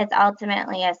 It's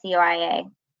ultimately a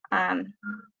CYA.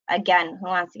 Again, who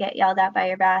wants to get yelled at by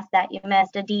your boss that you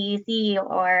missed a DEC,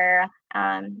 or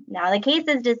now the case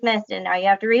is dismissed and now you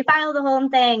have to refile the whole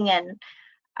thing? And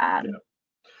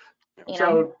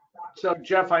So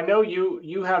Jeff, I know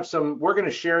you have some. We're going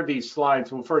to share these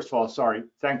slides. Well, first of all, sorry,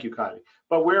 thank you, Kylie.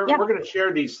 But we're going to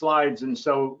share these slides, and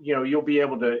so you'll be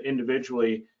able to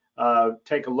individually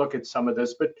take a look at some of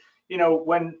this. But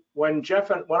when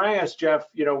I asked Jeff,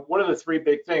 what are the three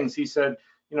big things? He said,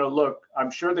 look,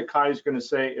 I'm sure that Kylie's going to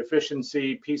say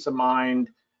efficiency, peace of mind.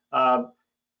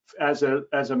 As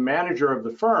a manager of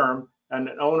the firm and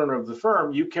an owner of the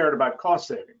firm, you cared about cost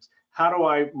savings. How do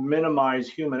I minimize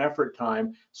human effort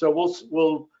time? So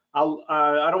we'll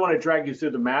I don't want to drag you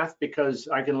through the math because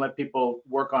I can let people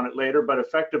work on it later, but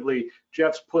effectively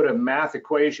Jeff's put a math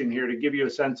equation here to give you a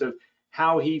sense of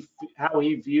how he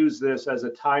views this as a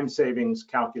time savings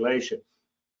calculation,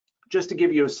 just to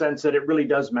give you a sense that it really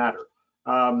does matter.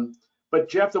 But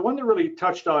Jeff, the one that really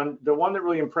touched on, the one that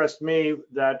really impressed me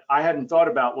that I hadn't thought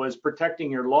about was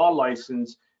protecting your law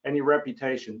license and your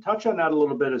reputation. Touch on that a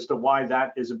little bit as to why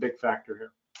that is a big factor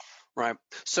here. Right.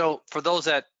 So for those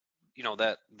that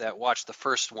that watched the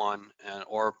first one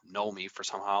or know me for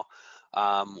somehow,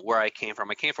 where I came from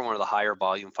one of the higher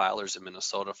volume filers in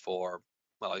Minnesota for,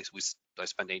 well, I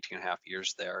spent 18.5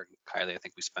 years there. Kylie, I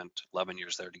think we spent 11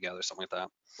 years there together, something like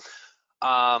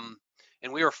that.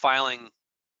 And we were filing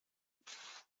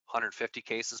 150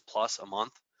 cases plus a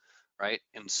month, right?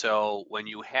 And so when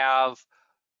you have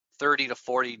 30 to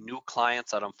 40 new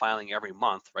clients that I'm filing every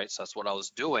month, right? So that's what I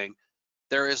was doing.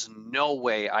 There is no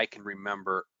way I can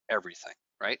remember everything,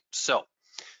 right? So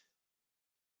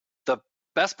the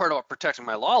best part about protecting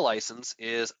my law license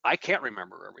is I can't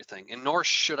remember everything, and nor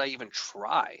should I even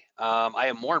try. I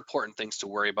have more important things to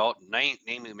worry about,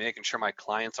 namely making sure my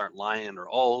clients aren't lying under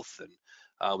oath,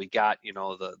 and we got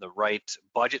the right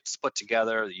budgets put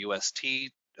together. The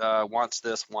UST wants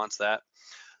this, wants that.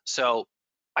 So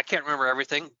I can't remember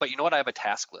everything, but you know what? I have a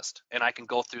task list, and I can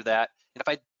go through that. And if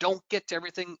I don't get to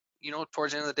everything,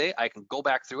 towards the end of the day, I can go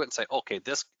back through it and say, okay,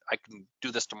 I can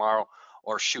do this tomorrow,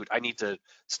 or shoot, I need to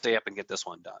stay up and get this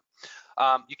one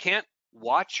done. You can't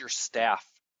watch your staff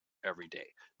every day.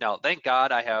 Now, thank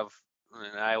God I have,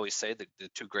 and I always say the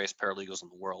two greatest paralegals in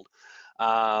the world,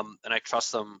 and I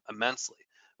trust them immensely,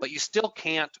 but you still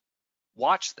can't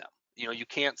watch them. You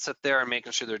can't sit there and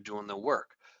making sure they're doing the work.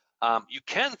 You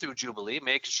can through Jubilee,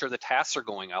 making sure the tasks are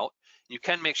going out. You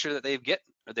can make sure that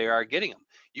they are getting them.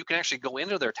 You can actually go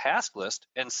into their task list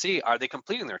and see, are they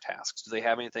completing their tasks? Do they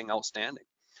have anything outstanding?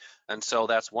 And so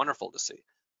that's wonderful to see.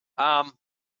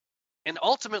 And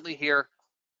ultimately here,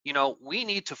 we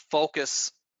need to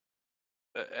focus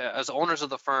as owners of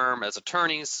the firm, as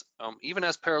attorneys, even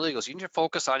as paralegals. You need to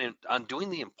focus on doing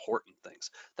the important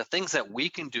things, the things that we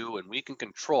can do and we can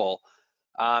control.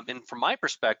 And from my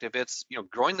perspective, it's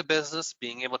growing the business,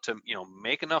 being able to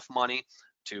make enough money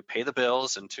to pay the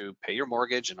bills and to pay your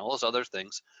mortgage and all those other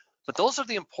things. But those are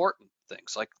the important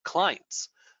things, like clients,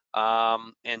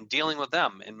 and dealing with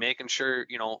them and making sure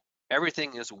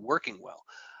everything is working well.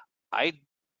 I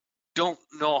don't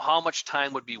know how much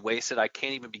time would be wasted. I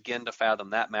can't even begin to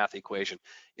fathom that math equation,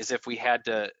 is if we had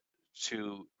to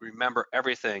remember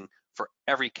everything for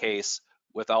every case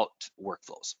without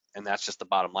workflows. And that's just the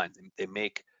bottom line. They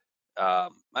make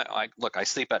look, I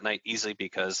sleep at night easily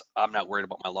because I'm not worried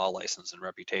about my law license and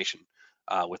reputation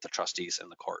with the trustees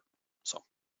and the court. So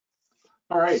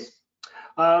all right,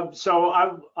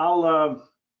 so I'll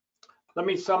let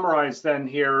me summarize then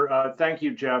here. Thank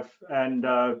you, Jeff, and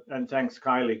thanks,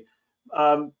 Kylie.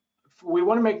 We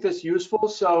want to make this useful,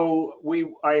 so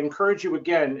I encourage you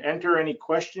again, enter any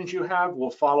questions you have. We'll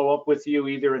follow up with you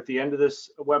either at the end of this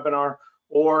webinar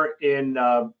or in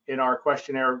our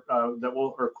questionnaire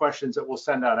or questions that we'll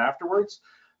send out afterwards.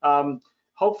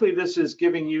 Hopefully this is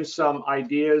giving you some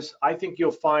ideas. I think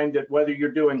you'll find that whether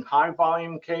you're doing high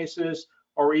volume cases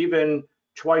or even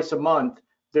twice a month,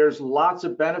 there's lots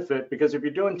of benefit, because if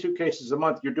you're doing 2 cases a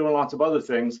month, you're doing lots of other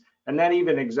things, and that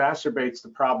even exacerbates the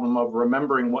problem of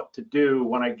remembering what to do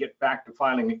when I get back to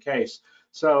filing a case.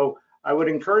 So I would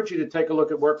encourage you to take a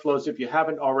look at workflows if you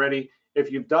haven't already.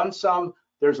 If you've done some,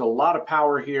 there's a lot of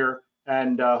power here,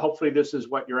 and hopefully this is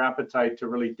what your appetite to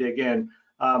really dig in.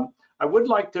 I would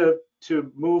like to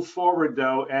move forward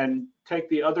though and take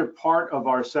the other part of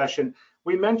our session.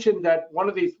 We mentioned that one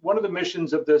of the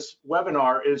missions of this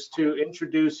webinar is to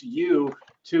introduce you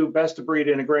to best of breed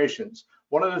integrations.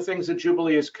 One of the things that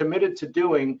Jubilee is committed to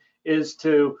doing is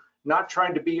to not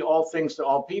trying to be all things to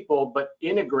all people, but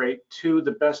integrate to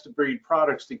the best of breed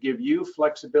products to give you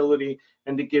flexibility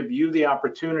and to give you the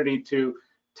opportunity to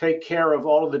take care of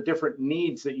all of the different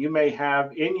needs that you may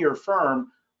have in your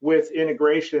firm with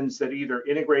integrations that either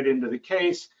integrate into the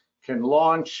case, can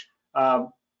launch.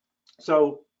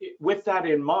 So with that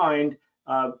in mind,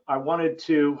 I wanted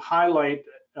to highlight,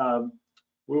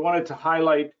 we wanted to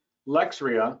highlight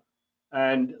Lexria,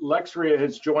 and Lexria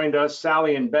has joined us.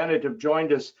 Sally and Bennett have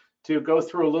joined us to go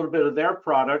through a little bit of their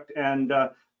product, and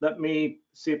let me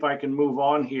see if I can move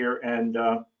on here. And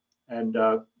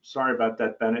sorry about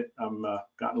that, Bennett. I'm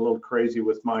gotten a little crazy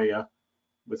with my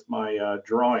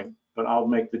drawing, but I'll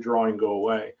make the drawing go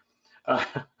away.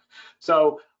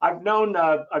 So I've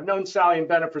known Sally and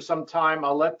Bennett for some time.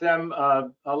 I'll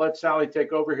let Sally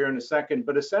take over here in a second.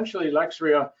 But essentially,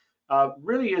 Lexria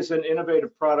really is an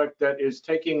innovative product that is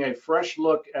taking a fresh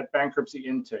look at bankruptcy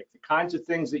intake, the kinds of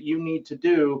things that you need to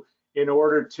do in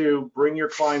order to bring your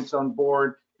clients on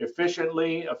board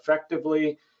efficiently,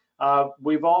 effectively.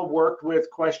 We've all worked with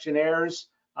questionnaires,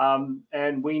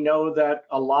 and we know that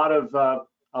a lot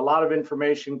of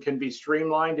information can be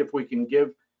streamlined if we can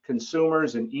give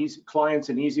consumers and clients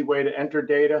an easy way to enter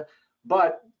data.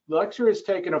 But Lexria has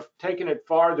taken it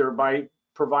farther by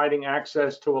providing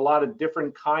access to a lot of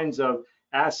different kinds of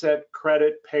asset,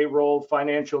 credit, payroll,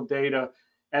 financial data,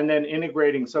 and then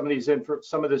integrating some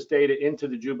of this data into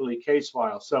the Jubilee case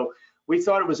file. So we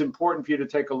thought it was important for you to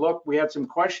take a look. We had some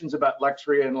questions about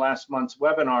Lexria in last month's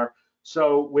webinar.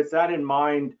 So with that in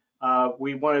mind,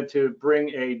 we wanted to bring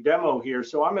a demo here.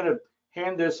 So I'm going to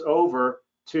hand this over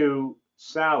to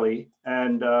Sally,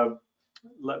 and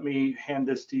let me hand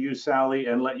this to you, Sally,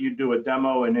 and let you do a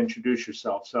demo and introduce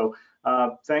yourself. So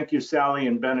thank you, Sally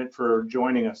and Bennett, for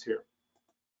joining us here.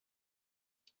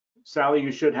 Sally,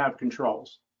 you should have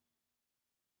controls.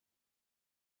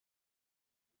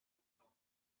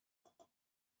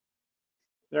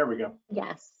 There we go.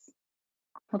 Yes.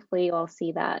 Hopefully you all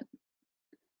see that.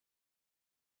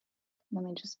 Let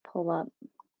me just pull up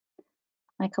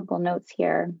my couple notes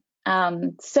here.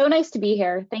 So nice to be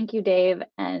here. Thank you, Dave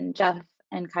and Jeff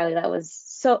and Kylie. That was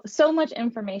so much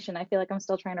information. I feel like I'm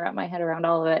still trying to wrap my head around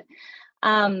all of it.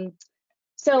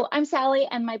 So I'm Sally,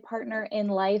 and my partner in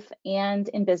life and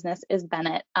in business is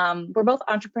Bennett. We're both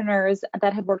entrepreneurs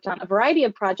that have worked on a variety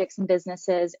of projects and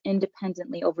businesses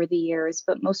independently over the years,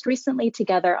 but most recently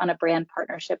together on a brand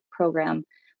partnership program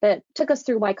that took us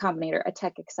through Y Combinator, a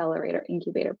tech accelerator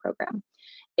incubator program.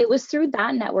 It was through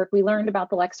that network we learned about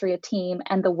the Lexria team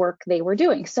and the work they were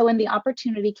doing. So when the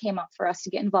opportunity came up for us to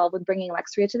get involved with bringing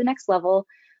Lexria to the next level,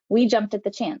 we jumped at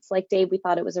the chance. Like Dave, we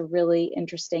thought it was a really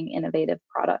interesting, innovative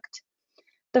product.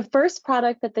 The first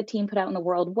product that the team put out in the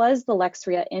world was the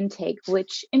Lexria Intake,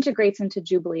 which integrates into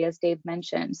Jubilee, as Dave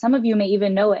mentioned. Some of you may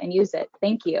even know it and use it.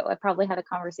 Thank you. I probably had a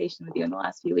conversation with you in the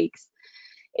last few weeks.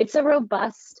 It's a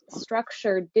robust,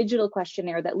 structured digital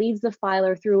questionnaire that leads the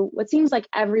filer through what seems like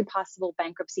every possible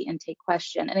bankruptcy intake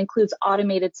question and includes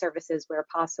automated services where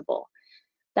possible.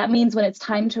 That means when it's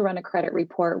time to run a credit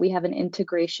report, we have an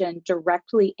integration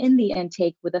directly in the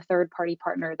intake with a third-party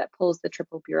partner that pulls the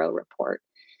triple bureau report.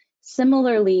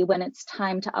 Similarly, when it's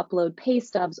time to upload pay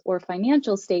stubs or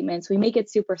financial statements, we make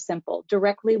it super simple,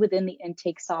 directly within the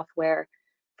intake software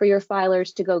for your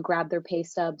filers to go grab their pay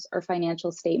stubs or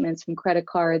financial statements from credit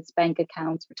cards, bank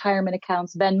accounts, retirement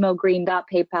accounts, Venmo, Green Dot,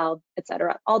 PayPal,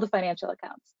 etc., all the financial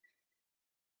accounts.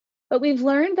 But we've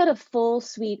learned that a full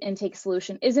suite intake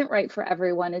solution isn't right for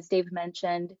everyone. As Dave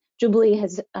mentioned, Jubilee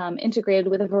has integrated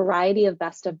with a variety of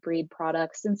best of breed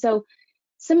products. And so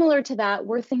similar to that,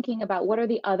 we're thinking about what are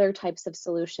the other types of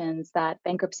solutions that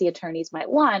bankruptcy attorneys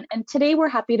might want. And today we're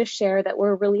happy to share that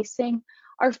we're releasing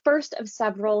our first of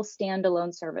several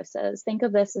standalone services. Think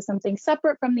of this as something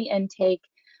separate from the intake,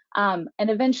 and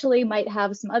eventually might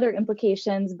have some other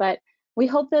implications, but we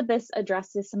hope that this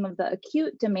addresses some of the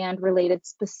acute demand related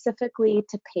specifically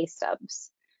to pay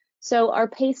stubs. So our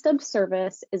pay stub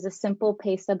service is a simple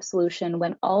pay stub solution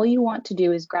when all you want to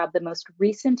do is grab the most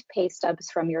recent pay stubs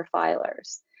from your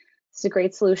filers. It's a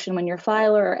great solution when your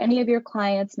filer or any of your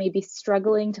clients may be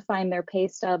struggling to find their pay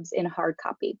stubs in hard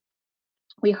copy.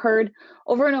 We heard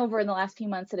over and over in the last few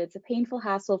months that it's a painful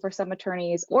hassle for some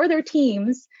attorneys or their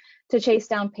teams to chase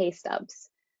down pay stubs.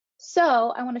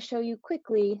 So I want to show you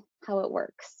quickly how it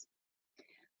works.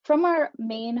 From our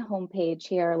main homepage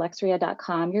here,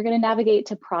 lexria.com, you're going to navigate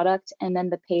to product and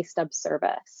then the pay stub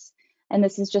service. And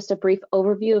this is just a brief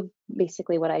overview of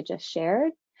basically what I just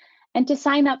shared. And to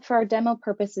sign up for our demo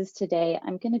purposes today,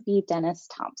 I'm going to be Dennis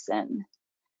Thompson.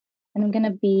 And I'm going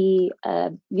to be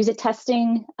use a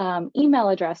testing email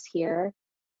address here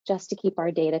just to keep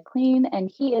our data clean.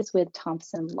 And he is with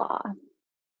Thompson Law.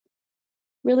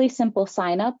 Really simple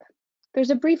sign up. There's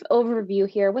a brief overview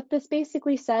here. What this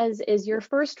basically says is your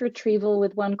first retrieval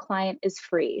with one client is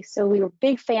free. So we were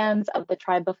big fans of the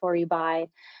try before you buy.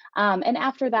 And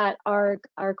after that, our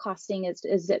costing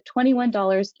is at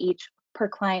 $21 each per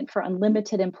client for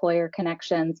unlimited employer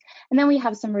connections. And then we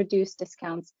have some reduced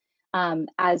discounts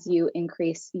as you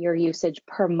increase your usage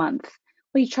per month.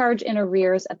 We charge in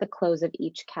arrears at the close of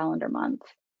each calendar month.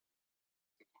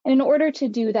 And in order to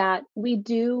do that, we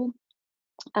do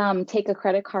take a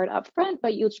credit card up front,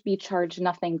 but you'll be charged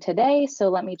nothing today. So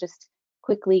let me just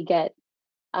quickly get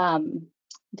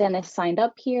Dennis signed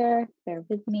up here. Bear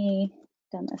with me,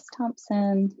 Dennis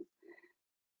Thompson.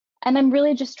 And I'm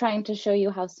really just trying to show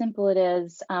you how simple it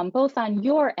is, both on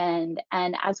your end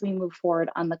and as we move forward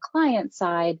on the client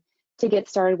side, to get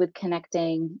started with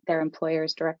connecting their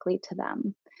employers directly to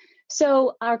them.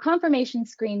 So our confirmation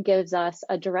screen gives us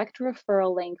a direct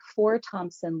referral link for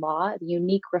Thompson Law, a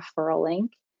unique referral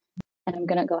link. And I'm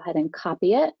gonna go ahead and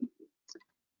copy it.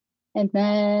 And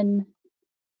then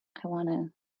I wanna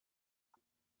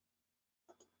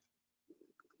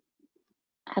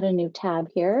add a new tab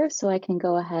here so I can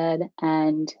go ahead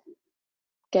and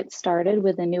get started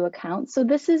with a new account. So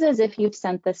this is as if you've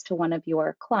sent this to one of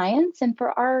your clients, and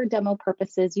for our demo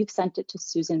purposes, you've sent it to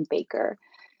Susan Baker.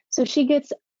 So she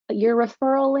gets your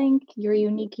referral link, your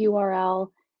unique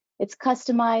URL. It's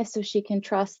customized so she can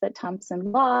trust that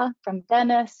Thompson Law from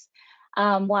Dennis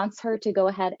wants her to go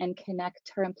ahead and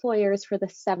connect her employers for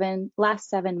the last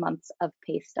 7 months of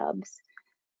pay stubs.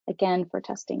 Again, for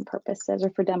testing purposes or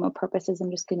for demo purposes,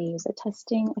 I'm just going to use a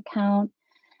testing account.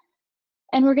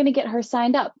 And we're going to get her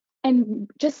signed up. And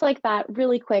just like that,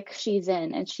 really quick, she's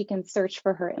in and she can search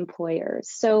for her employers.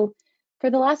 So for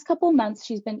the last couple months,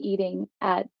 she's been eating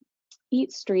at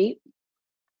Eat Street,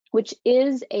 which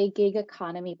is a gig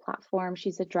economy platform.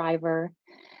 She's a driver.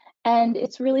 And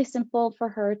it's really simple for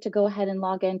her to go ahead and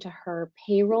log into her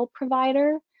payroll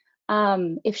provider.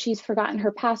 If she's forgotten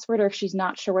her password or if she's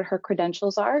not sure what her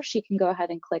credentials are, she can go ahead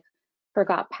and click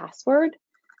Forgot Password.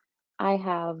 I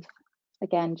have,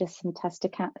 again, just some test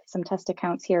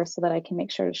accounts here so that I can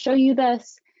make sure to show you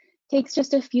this. Takes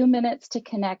just a few minutes to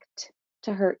connect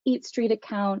to her Eat Street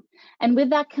account. And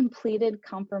with that completed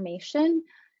confirmation,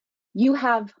 you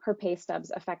have her pay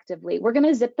stubs effectively. We're going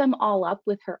to zip them all up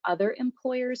with her other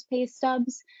employer's pay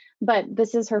stubs, but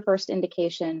this is her first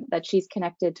indication that she's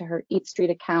connected to her Eat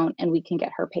Street account and we can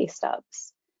get her pay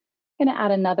stubs. I'm going to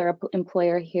add another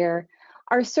employer here.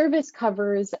 Our service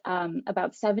covers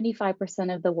about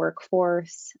 75% of the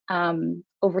workforce,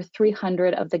 over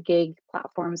 300 of the gig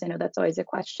platforms. I know that's always a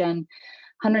question.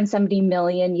 170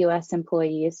 million US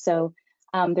employees. So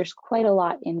there's quite a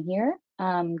lot in here.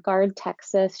 Guard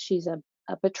Texas, she's a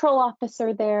patrol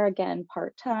officer there, again,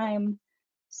 part-time.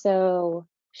 So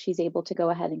she's able to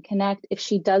go ahead and connect. If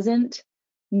she doesn't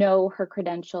know her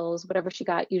credentials, whatever she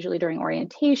got usually during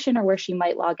orientation or where she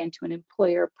might log into an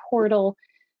employer portal,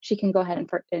 she can go ahead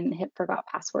and hit Forgot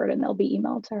Password and they'll be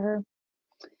emailed to her.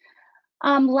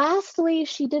 Lastly,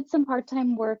 she did some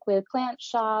part-time work with Plant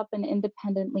Shop, an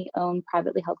independently owned,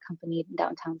 privately held company in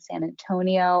downtown San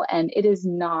Antonio, and it is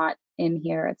not in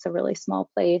here. It's a really small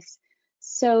place.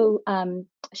 So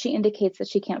she indicates that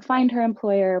she can't find her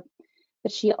employer,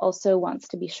 but she also wants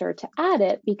to be sure to add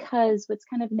it because what's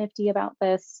kind of nifty about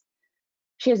this,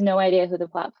 she has no idea who the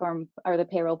platform or the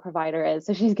payroll provider is.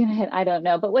 So she's gonna hit, I don't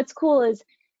know. But what's cool is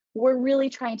we're really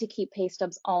trying to keep pay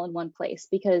stubs all in one place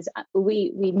because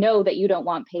we know that you don't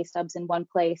want pay stubs in one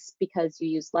place because you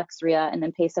use Lexria and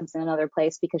then pay stubs in another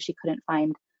place because she couldn't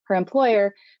find her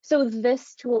employer. So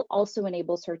this tool also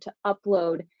enables her to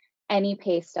upload any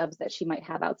pay stubs that she might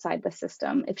have outside the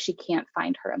system if she can't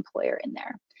find her employer in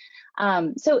there.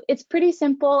 So it's pretty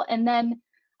simple. And then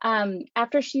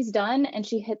after she's done and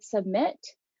she hits submit,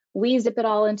 we zip it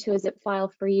all into a zip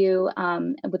file for you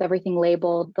with everything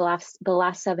labeled the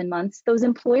last 7 months. Those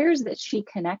employers that she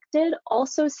connected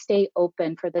also stay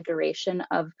open for the duration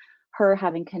of her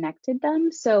having connected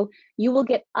them. So you will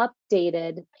get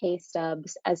updated pay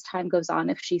stubs as time goes on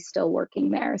if she's still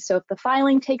working there. So if the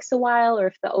filing takes a while or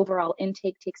if the overall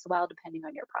intake takes a while, depending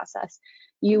on your process,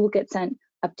 you will get sent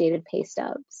updated pay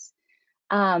stubs.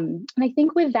 And I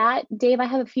think with that, Dave, I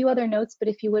have a few other notes, but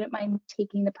if you wouldn't mind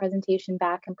taking the presentation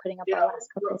back and putting up our last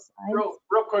couple of slides.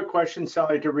 Real quick question,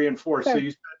 Sally, to reinforce. Sure. So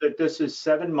you said that this is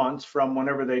 7 months from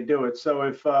whenever they do it. So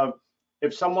if I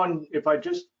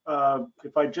just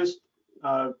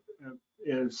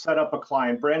set up a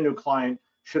client, brand new client,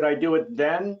 should I do it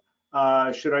then?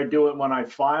 Should I do it when I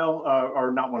file,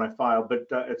 or not when I file,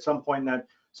 but at some point in that?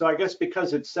 So I guess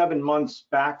because it's 7 months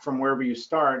back from wherever you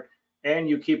start, and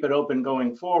you keep it open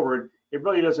going forward, it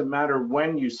really doesn't matter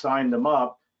when you sign them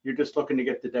up. You're just looking to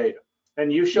get the data.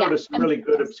 And you showed us some really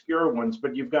good obscure ones,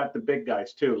 but you've got the big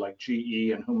guys too, like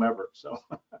GE and whomever. So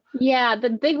yeah,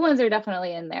 the big ones are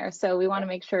definitely in there. So we want to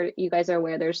make sure you guys are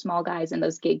aware there's small guys in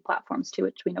those gig platforms too,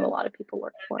 which we know a lot of people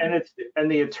work for. And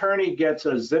the attorney gets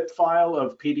a zip file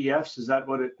of PDFs. Is that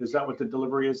what the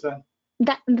delivery is then?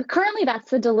 Currently,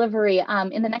 that's the delivery.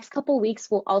 In the next couple of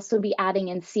weeks, we'll also be adding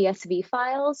in CSV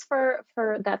files for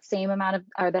that same amount of,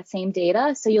 or that same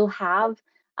data. So you'll have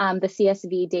the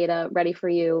CSV data ready for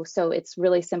you. So it's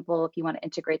really simple if you want to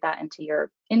integrate that into your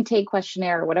intake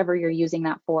questionnaire or whatever you're using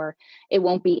that for. It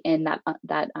won't be in that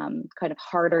kind of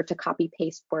harder to copy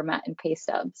paste format and pay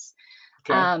stubs.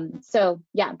 Okay. So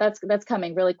yeah, that's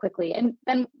coming really quickly. And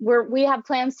then we have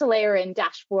plans to layer in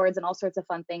dashboards and all sorts of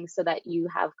fun things so that you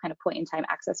have kind of point in time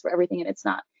access for everything. And it's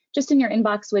not just in your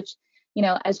inbox, which, you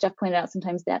know, as Jeff pointed out,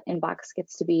 sometimes that inbox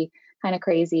gets to be kind of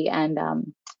crazy. And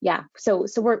yeah, so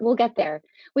we'll get there.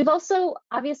 We've also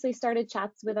obviously started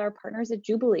chats with our partners at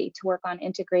Jubilee to work on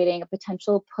integrating a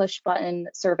potential push button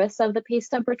service of the pay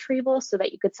stub retrieval so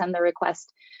that you could send the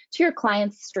request to your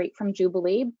clients straight from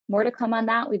Jubilee. More to come on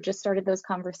that. We've just started those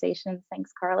conversations.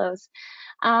 Thanks, Carlos.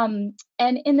 And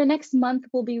in the next month,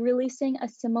 we'll be releasing a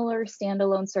similar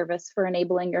standalone service for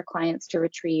enabling your clients to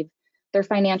retrieve their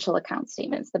financial account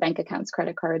statements, the bank accounts,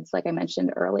 credit cards, like I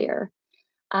mentioned earlier.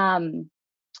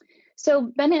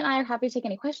 So Ben and I are happy to take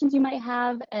any questions you might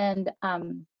have. And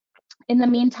in the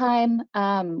meantime,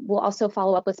 we'll also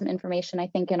follow up with some information, I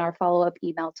think, in our follow-up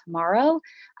email tomorrow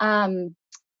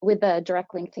with a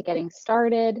direct link to getting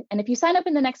started. And if you sign up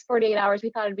in the next 48 hours,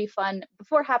 we thought it'd be fun.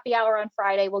 Before happy hour on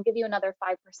Friday, we'll give you another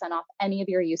 5% off any of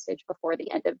your usage before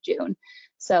the end of June.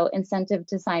 So incentive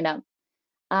to sign up.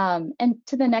 And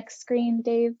to the next screen,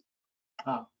 Dave.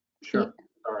 Oh, sure.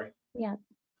 Sorry. Yeah,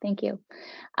 thank you.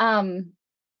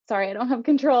 Sorry, I don't have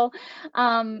control.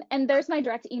 And there's my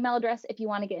direct email address if you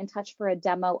want to get in touch for a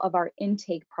demo of our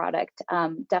intake product.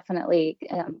 Definitely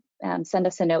send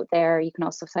us a note there. You can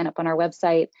also sign up on our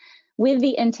website. With the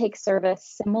intake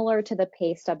service, similar to the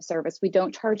pay stub service, we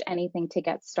don't charge anything to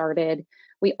get started.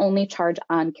 We only charge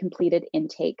on completed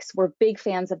intakes. We're big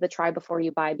fans of the try before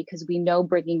you buy because we know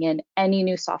bringing in any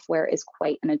new software is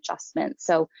quite an adjustment.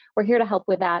 So we're here to help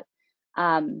with that.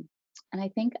 And I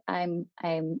think I'm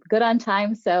good on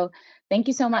time. So thank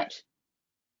you so much.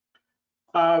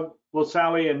 Well,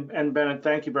 Sally and Bennett,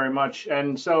 thank you very much.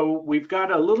 And so we've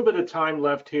got a little bit of time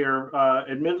left here,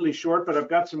 admittedly short, but I've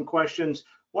got some questions.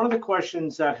 One of the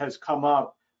questions that has come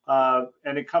up,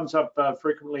 and it comes up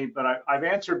frequently, but I've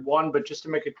answered one, but just to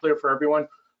make it clear for everyone,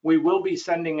 we will be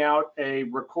sending out a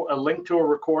link to a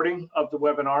recording of the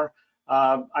webinar.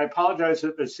 I apologize,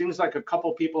 it seems like a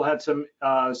couple people had some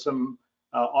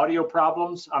audio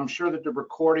problems. I'm sure that the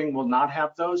recording will not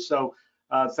have those, so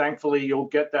thankfully you'll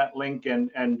get that link.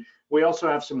 And we also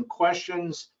have some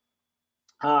questions,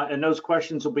 and those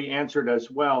questions will be answered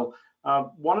as well.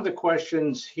 One of the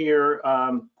questions here,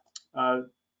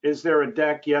 is there a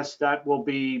deck? Yes, that will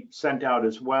be sent out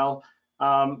as well.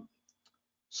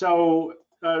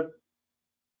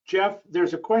 Jeff,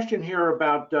 there's a question here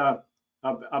about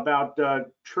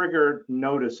trigger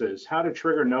notices. How do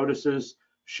trigger notices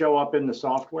show up in the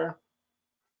software?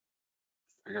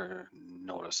 Trigger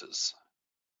notices.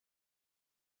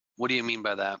 What do you mean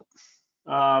by that?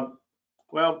 Well,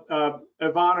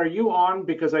 Yvonne, are you on?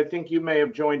 Because I think you may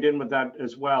have joined in with that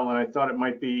as well, and I thought it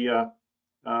might be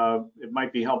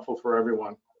helpful for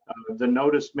everyone. The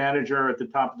notice manager at the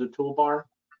top of the toolbar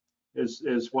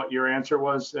is what your answer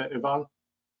was, Yvonne?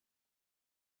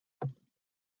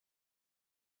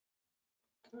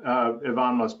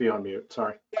 Yvonne must be on mute.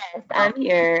 Sorry. Yes, I'm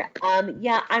here.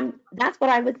 Yeah, that's what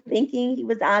I was thinking. He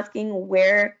was asking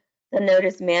where the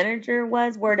notice manager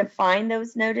was, where to find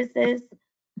those notices.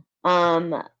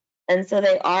 And so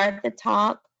they are at the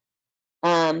top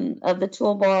of the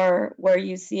toolbar where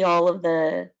you see all of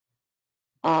the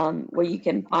where you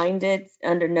can find it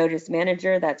under notice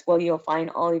manager. That's where you'll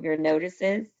find all of your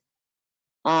notices.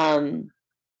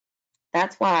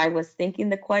 That's why I was thinking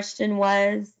the question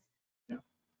was. Yeah.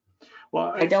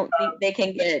 Well, I don't think they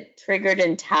can get triggered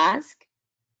in task.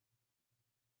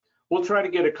 We'll try to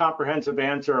get a comprehensive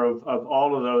answer of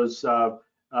all of those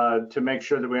to make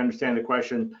sure that we understand the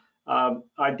question.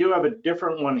 I do have a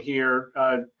different one here.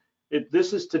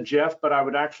 This is to Jeff, but I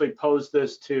would actually pose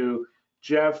this to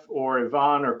Jeff or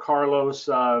Yvonne or Carlos,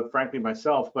 frankly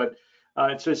myself. But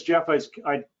it says, Jeff,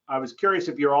 I was curious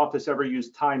if your office ever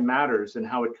used Time Matters and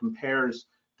how it compares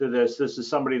to this. This is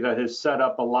somebody that has set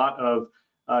up a lot of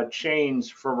chains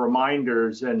for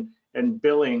reminders and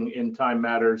billing in Time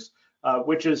Matters,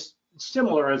 which is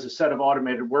similar as a set of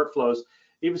automated workflows.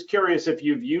 He was curious if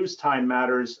you've used Time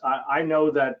Matters. I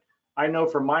know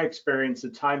from my experience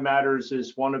that Time Matters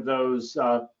is one of those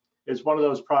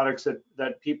products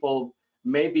that people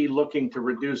may be looking to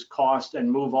reduce cost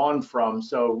and move on from.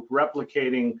 So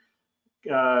replicating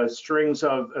strings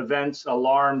of events,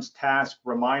 alarms, tasks,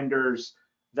 reminders,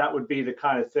 that would be the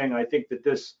kind of thing I think that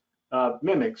this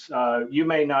mimics. You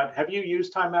may not. Have you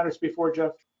used Time Matters before,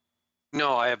 Jeff?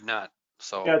 No, I have not.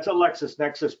 So yeah, it's a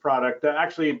LexisNexis product.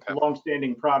 Actually, a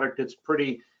long-standing product. It's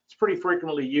pretty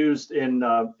frequently used in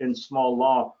small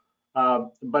law,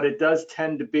 but it does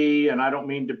tend to be, and I don't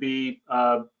mean to be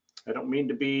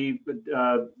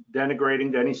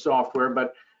denigrating to any software,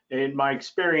 but in my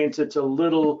experience, it's a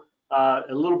little a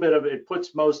little bit of it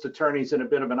puts most attorneys in a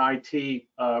bit of an IT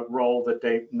role that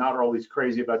they not always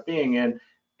crazy about being in,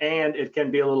 and it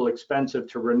can be a little expensive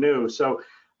to renew. So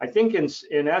I think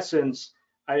in essence,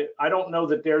 I don't know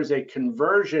that there's a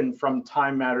conversion from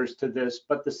Time Matters to this,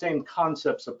 but the same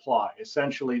concepts apply.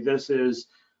 Essentially, this is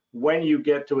when you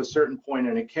get to a certain point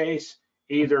in a case,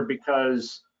 either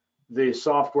because the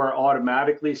software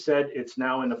automatically said it's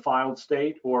now in the filed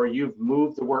state, or you've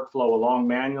moved the workflow along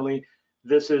manually.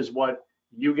 This is what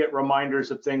you get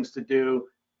reminders of things to do.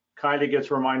 Kylie gets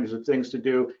reminders of things to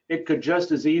do. It could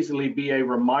just as easily be a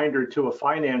reminder to a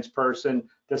finance person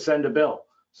to send a bill.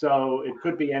 So it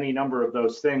could be any number of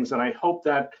those things, and I hope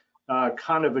that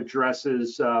kind of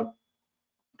addresses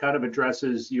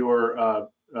your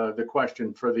the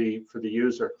question for the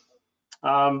user.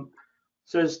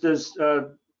 Says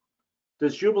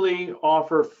does Jubilee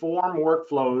offer form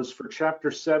workflows for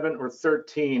Chapter 7 or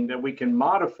 13 that we can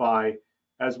modify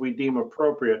as we deem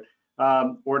appropriate,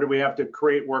 or do we have to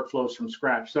create workflows from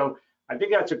scratch? So I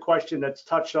think that's a question that's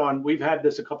touched on. We've had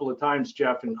this a couple of times,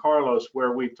 Jeff and Carlos,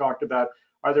 where we've talked about,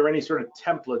 are there any sort of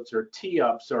templates or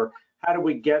tee-ups, or how do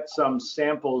we get some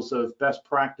samples of best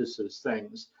practices,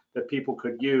 things that people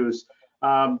could use?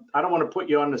 I don't want to put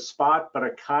you on the spot, but I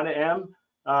kind of am.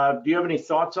 Do you have any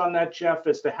thoughts on that, Jeff,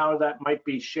 as to how that might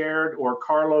be shared? Or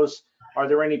Carlos, are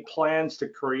there any plans to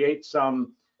create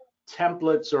some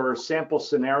templates or sample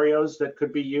scenarios that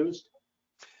could be used?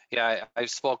 Yeah, I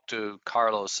spoke to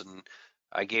Carlos and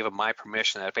I gave him my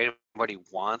permission that if anybody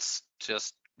wants,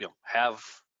 just have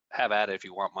at it if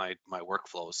you want my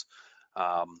workflows.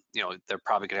 They're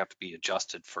probably gonna have to be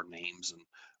adjusted for names and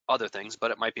other things,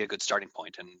 but it might be a good starting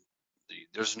point. And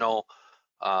there's no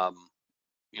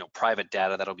private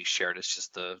data that'll be shared. It's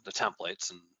just the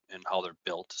templates and how they're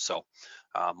built. So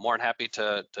more than happy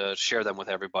to share them with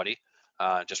everybody.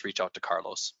 Just reach out to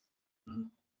Carlos.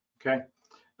 Okay.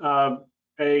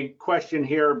 A question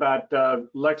here about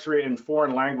Lexria in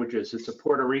foreign languages. It's a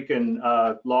Puerto Rican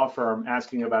law firm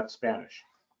asking about Spanish.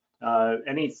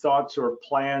 Any thoughts or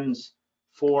plans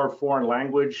for foreign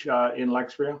language in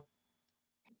Lexria?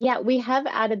 Yeah, we have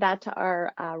added that to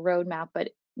our roadmap, but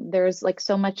there's like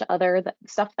so much other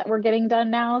stuff that we're getting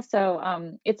done now.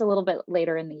 So it's a little bit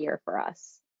later in the year for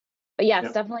us. But yeah,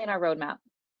 it's definitely in our roadmap.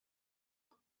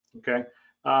 Okay.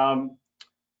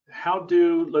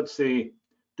 Let's see,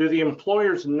 do the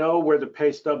employers know where the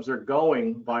pay stubs are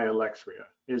going via Lexria?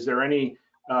 Is there any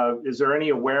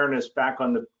awareness back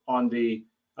on the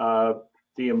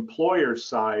employer's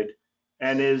side?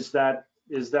 And is that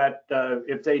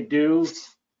if they do,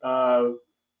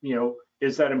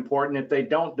 is that important? If they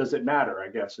don't, does it matter, I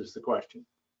guess, is the question.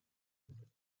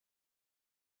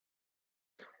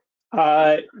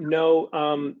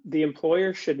 No, the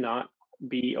employer should not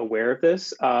be aware of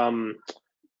this. Again,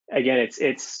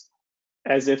 it's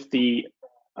as if the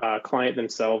client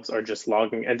themselves are just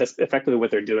logging, and that's effectively what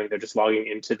they're doing. They're just logging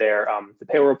into their the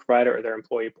payroll provider or their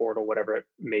employee portal, whatever it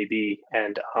may be,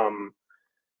 and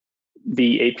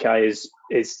the API is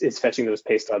fetching those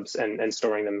pay stubs and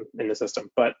storing them in the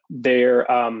system. But they're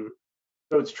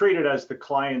so it's treated as the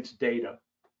client's data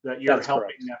that you're helping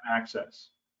correct. them access.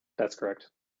 That's correct.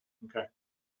 Okay.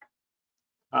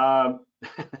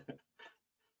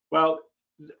 Well,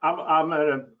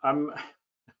 I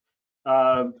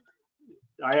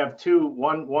have two.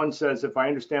 One says, if I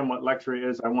understand what Lexria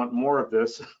is, I want more of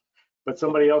this. But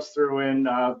somebody else threw in,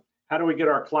 how do we get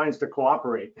our clients to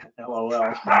cooperate?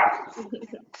 LOL.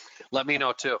 Let me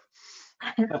know too.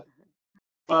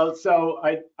 Well, so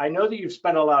I know that you've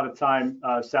spent a lot of time,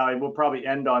 Sally. We'll probably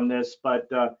end on this, but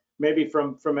maybe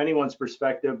from anyone's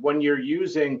perspective, when you're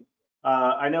using,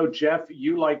 I know, Jeff,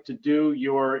 you like to do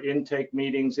your intake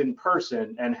meetings in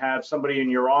person and have somebody in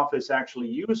your office actually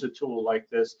use a tool like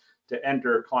this to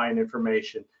enter client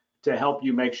information to help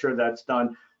you make sure that's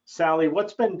done. Sally,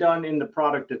 what's been done in the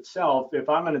product itself? If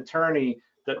I'm an attorney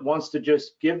that wants to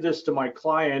just give this to my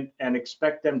client and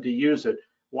expect them to use it,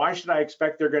 why should I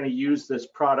expect they're going to use this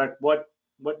product? What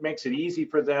makes it easy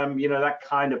for them? That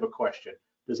kind of a question.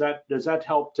 Does that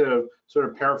help to sort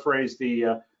of paraphrase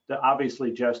the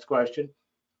obviously just question?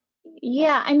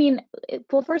 Yeah, I mean,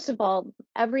 well, first of all,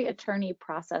 every attorney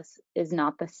process is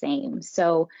not the same.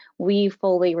 So we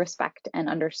fully respect and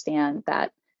understand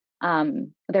that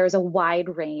there's a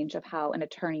wide range of how an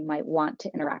attorney might want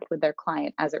to interact with their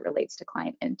client as it relates to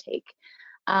client intake.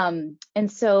 And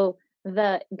so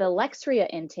the Lexria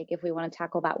intake, if we want to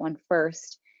tackle that one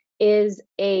first, is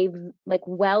a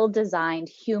well-designed,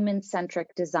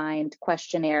 human-centric designed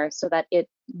questionnaire so that it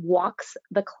walks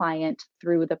the client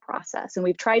through the process. And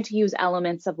we've tried to use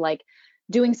elements of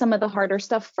doing some of the harder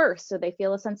stuff first so they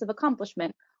feel a sense of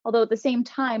accomplishment, Although at the same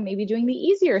time, maybe doing the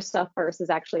easier stuff first is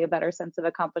actually a better sense of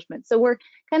accomplishment. So we're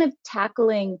kind of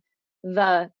tackling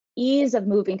the ease of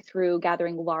moving through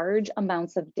gathering large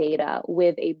amounts of data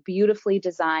with a beautifully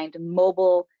designed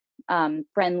mobile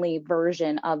friendly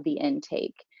version of the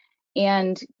intake,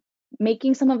 and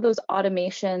making some of those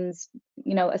automations,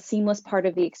 you know, a seamless part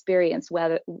of the experience,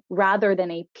 rather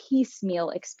than a piecemeal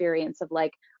experience of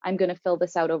like, I'm going to fill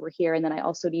this out over here, and then I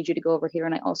also need you to go over here,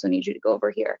 and I also need you to go over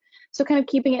here. So kind of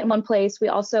keeping it in one place. We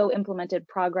also implemented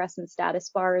progress and status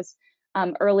bars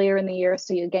earlier in the year.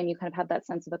 So you kind of have that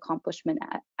sense of accomplishment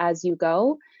as you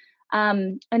go.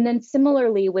 And then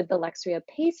similarly with the Lexria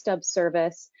pay stub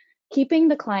service, keeping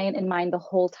the client in mind the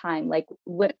whole time. Like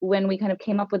when we kind of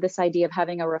came up with this idea of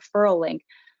having a referral link,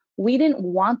 we didn't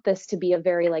want this to be a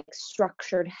very like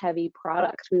structured heavy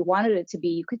product. We wanted it to be,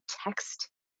 you could text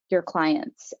your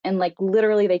clients and like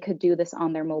literally they could do this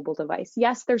on their mobile device.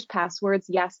 Yes, there's passwords.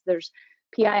 Yes, there's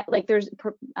PI, like there's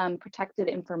protected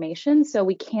information. So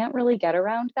we can't really get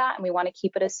around that. And we want to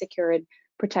keep it as secure and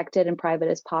protected and private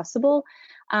as possible.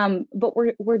 But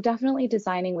we're definitely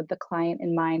designing with the client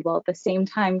in mind, while at the same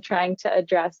time trying to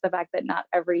address the fact that not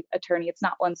every attorney, it's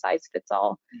not one size fits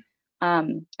all. I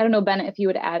don't know, Bennett, if you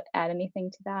would add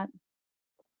anything to that.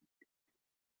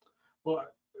 Well,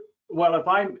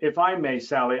 if I may,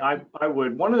 Sally, I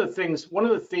would. One of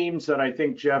the themes that I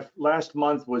think Jeff last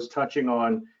month was touching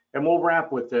on, and we'll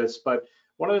wrap with this, but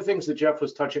one of the things that Jeff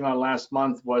was touching on last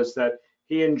month was that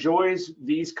he enjoys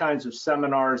these kinds of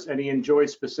seminars, and he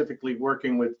enjoys specifically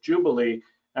working with Jubilee,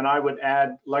 and I would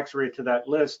add Lexria to that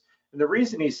list. And the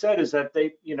reason he said is that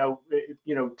they,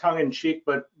 tongue in cheek,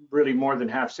 but really more than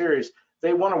half serious,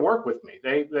 they want to work with me.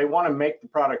 They want to make the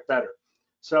product better.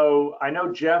 So I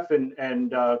know Jeff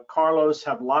and Carlos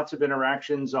have lots of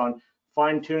interactions on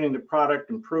fine tuning the product,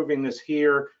 improving this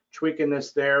here, tweaking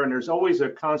this there, and there's always a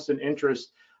constant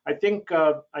interest. I think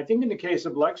in the case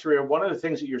of Lexria, one of the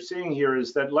things that you're seeing here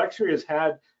is that Lexria has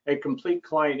had a complete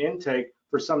client intake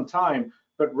for some time,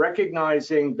 but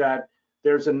recognizing that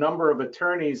there's a number of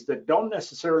attorneys that don't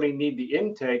necessarily need the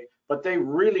intake, but they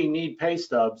really need pay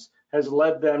stubs, has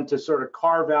led them to sort of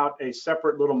carve out a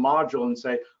separate little module and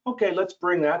say, okay, let's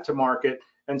bring that to market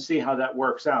and see how that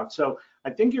works out. So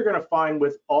I think you're going to find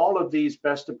with all of these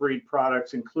best of breed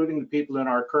products, including the people in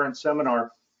our current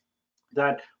seminar,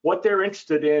 that what they're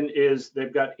interested in is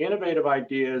they've got innovative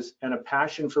ideas and a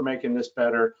passion for making this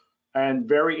better, and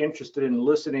very interested in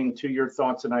listening to your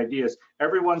thoughts and ideas.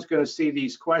 Everyone's going to see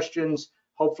these questions.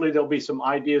 Hopefully there'll be some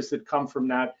ideas that come from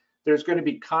that. There's going to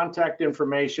be contact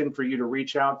information for you to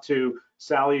reach out to.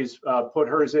 Sally's put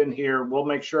hers in here. We'll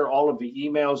make sure all of the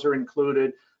emails are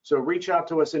included. So reach out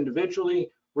to us individually,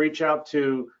 reach out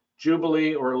to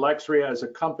Jubilee or Lexria as a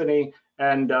company.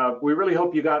 And we really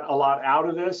hope you got a lot out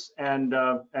of this and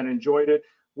enjoyed it.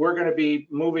 We're going to be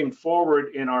moving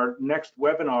forward in our next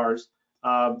webinars.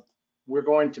 We're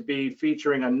going to be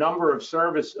featuring a number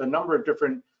of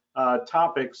different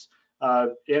topics,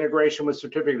 integration with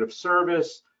certificate of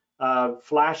service,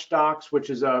 Flash Docs, which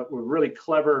is a really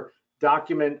clever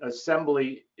document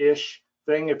assembly-ish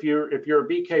thing. If you're a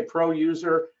BK Pro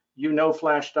user, you know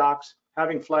Flash Docs.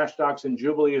 Having Flash Docs in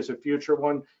Jubilee is a future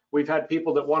one. We've had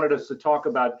people that wanted us to talk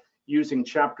about using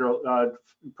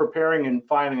preparing and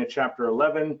filing a Chapter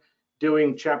 11,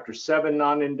 doing Chapter 7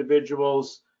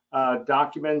 non-individuals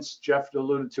documents, Jeff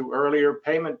alluded to earlier,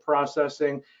 payment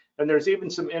processing, and there's even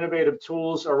some innovative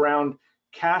tools around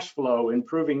cash flow,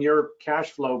 improving your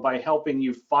cash flow by helping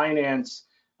you finance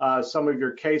some of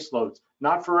your caseloads.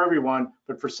 Not for everyone,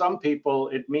 but for some people,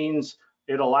 it means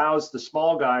it allows the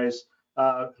small guys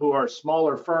who are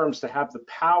smaller firms to have the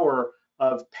power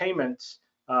of payments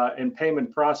and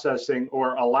payment processing,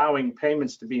 or allowing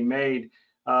payments to be made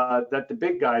that the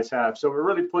big guys have. So it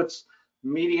really puts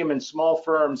medium and small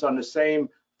firms on the same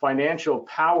financial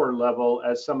power level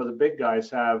as some of the big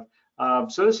guys have.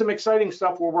 So there's some exciting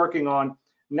stuff we're working on.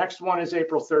 Next one is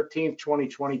April 13th,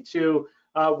 2022.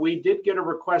 We did get a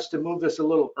request to move this a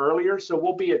little earlier, so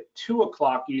we'll be at 2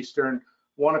 o'clock Eastern,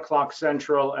 1 o'clock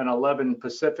Central, and 11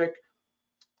 Pacific.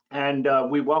 And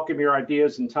we welcome your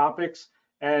ideas and topics.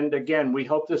 And again, we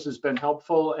hope this has been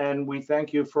helpful, and we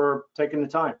thank you for taking the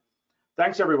time.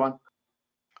 Thanks, everyone.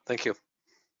 Thank you.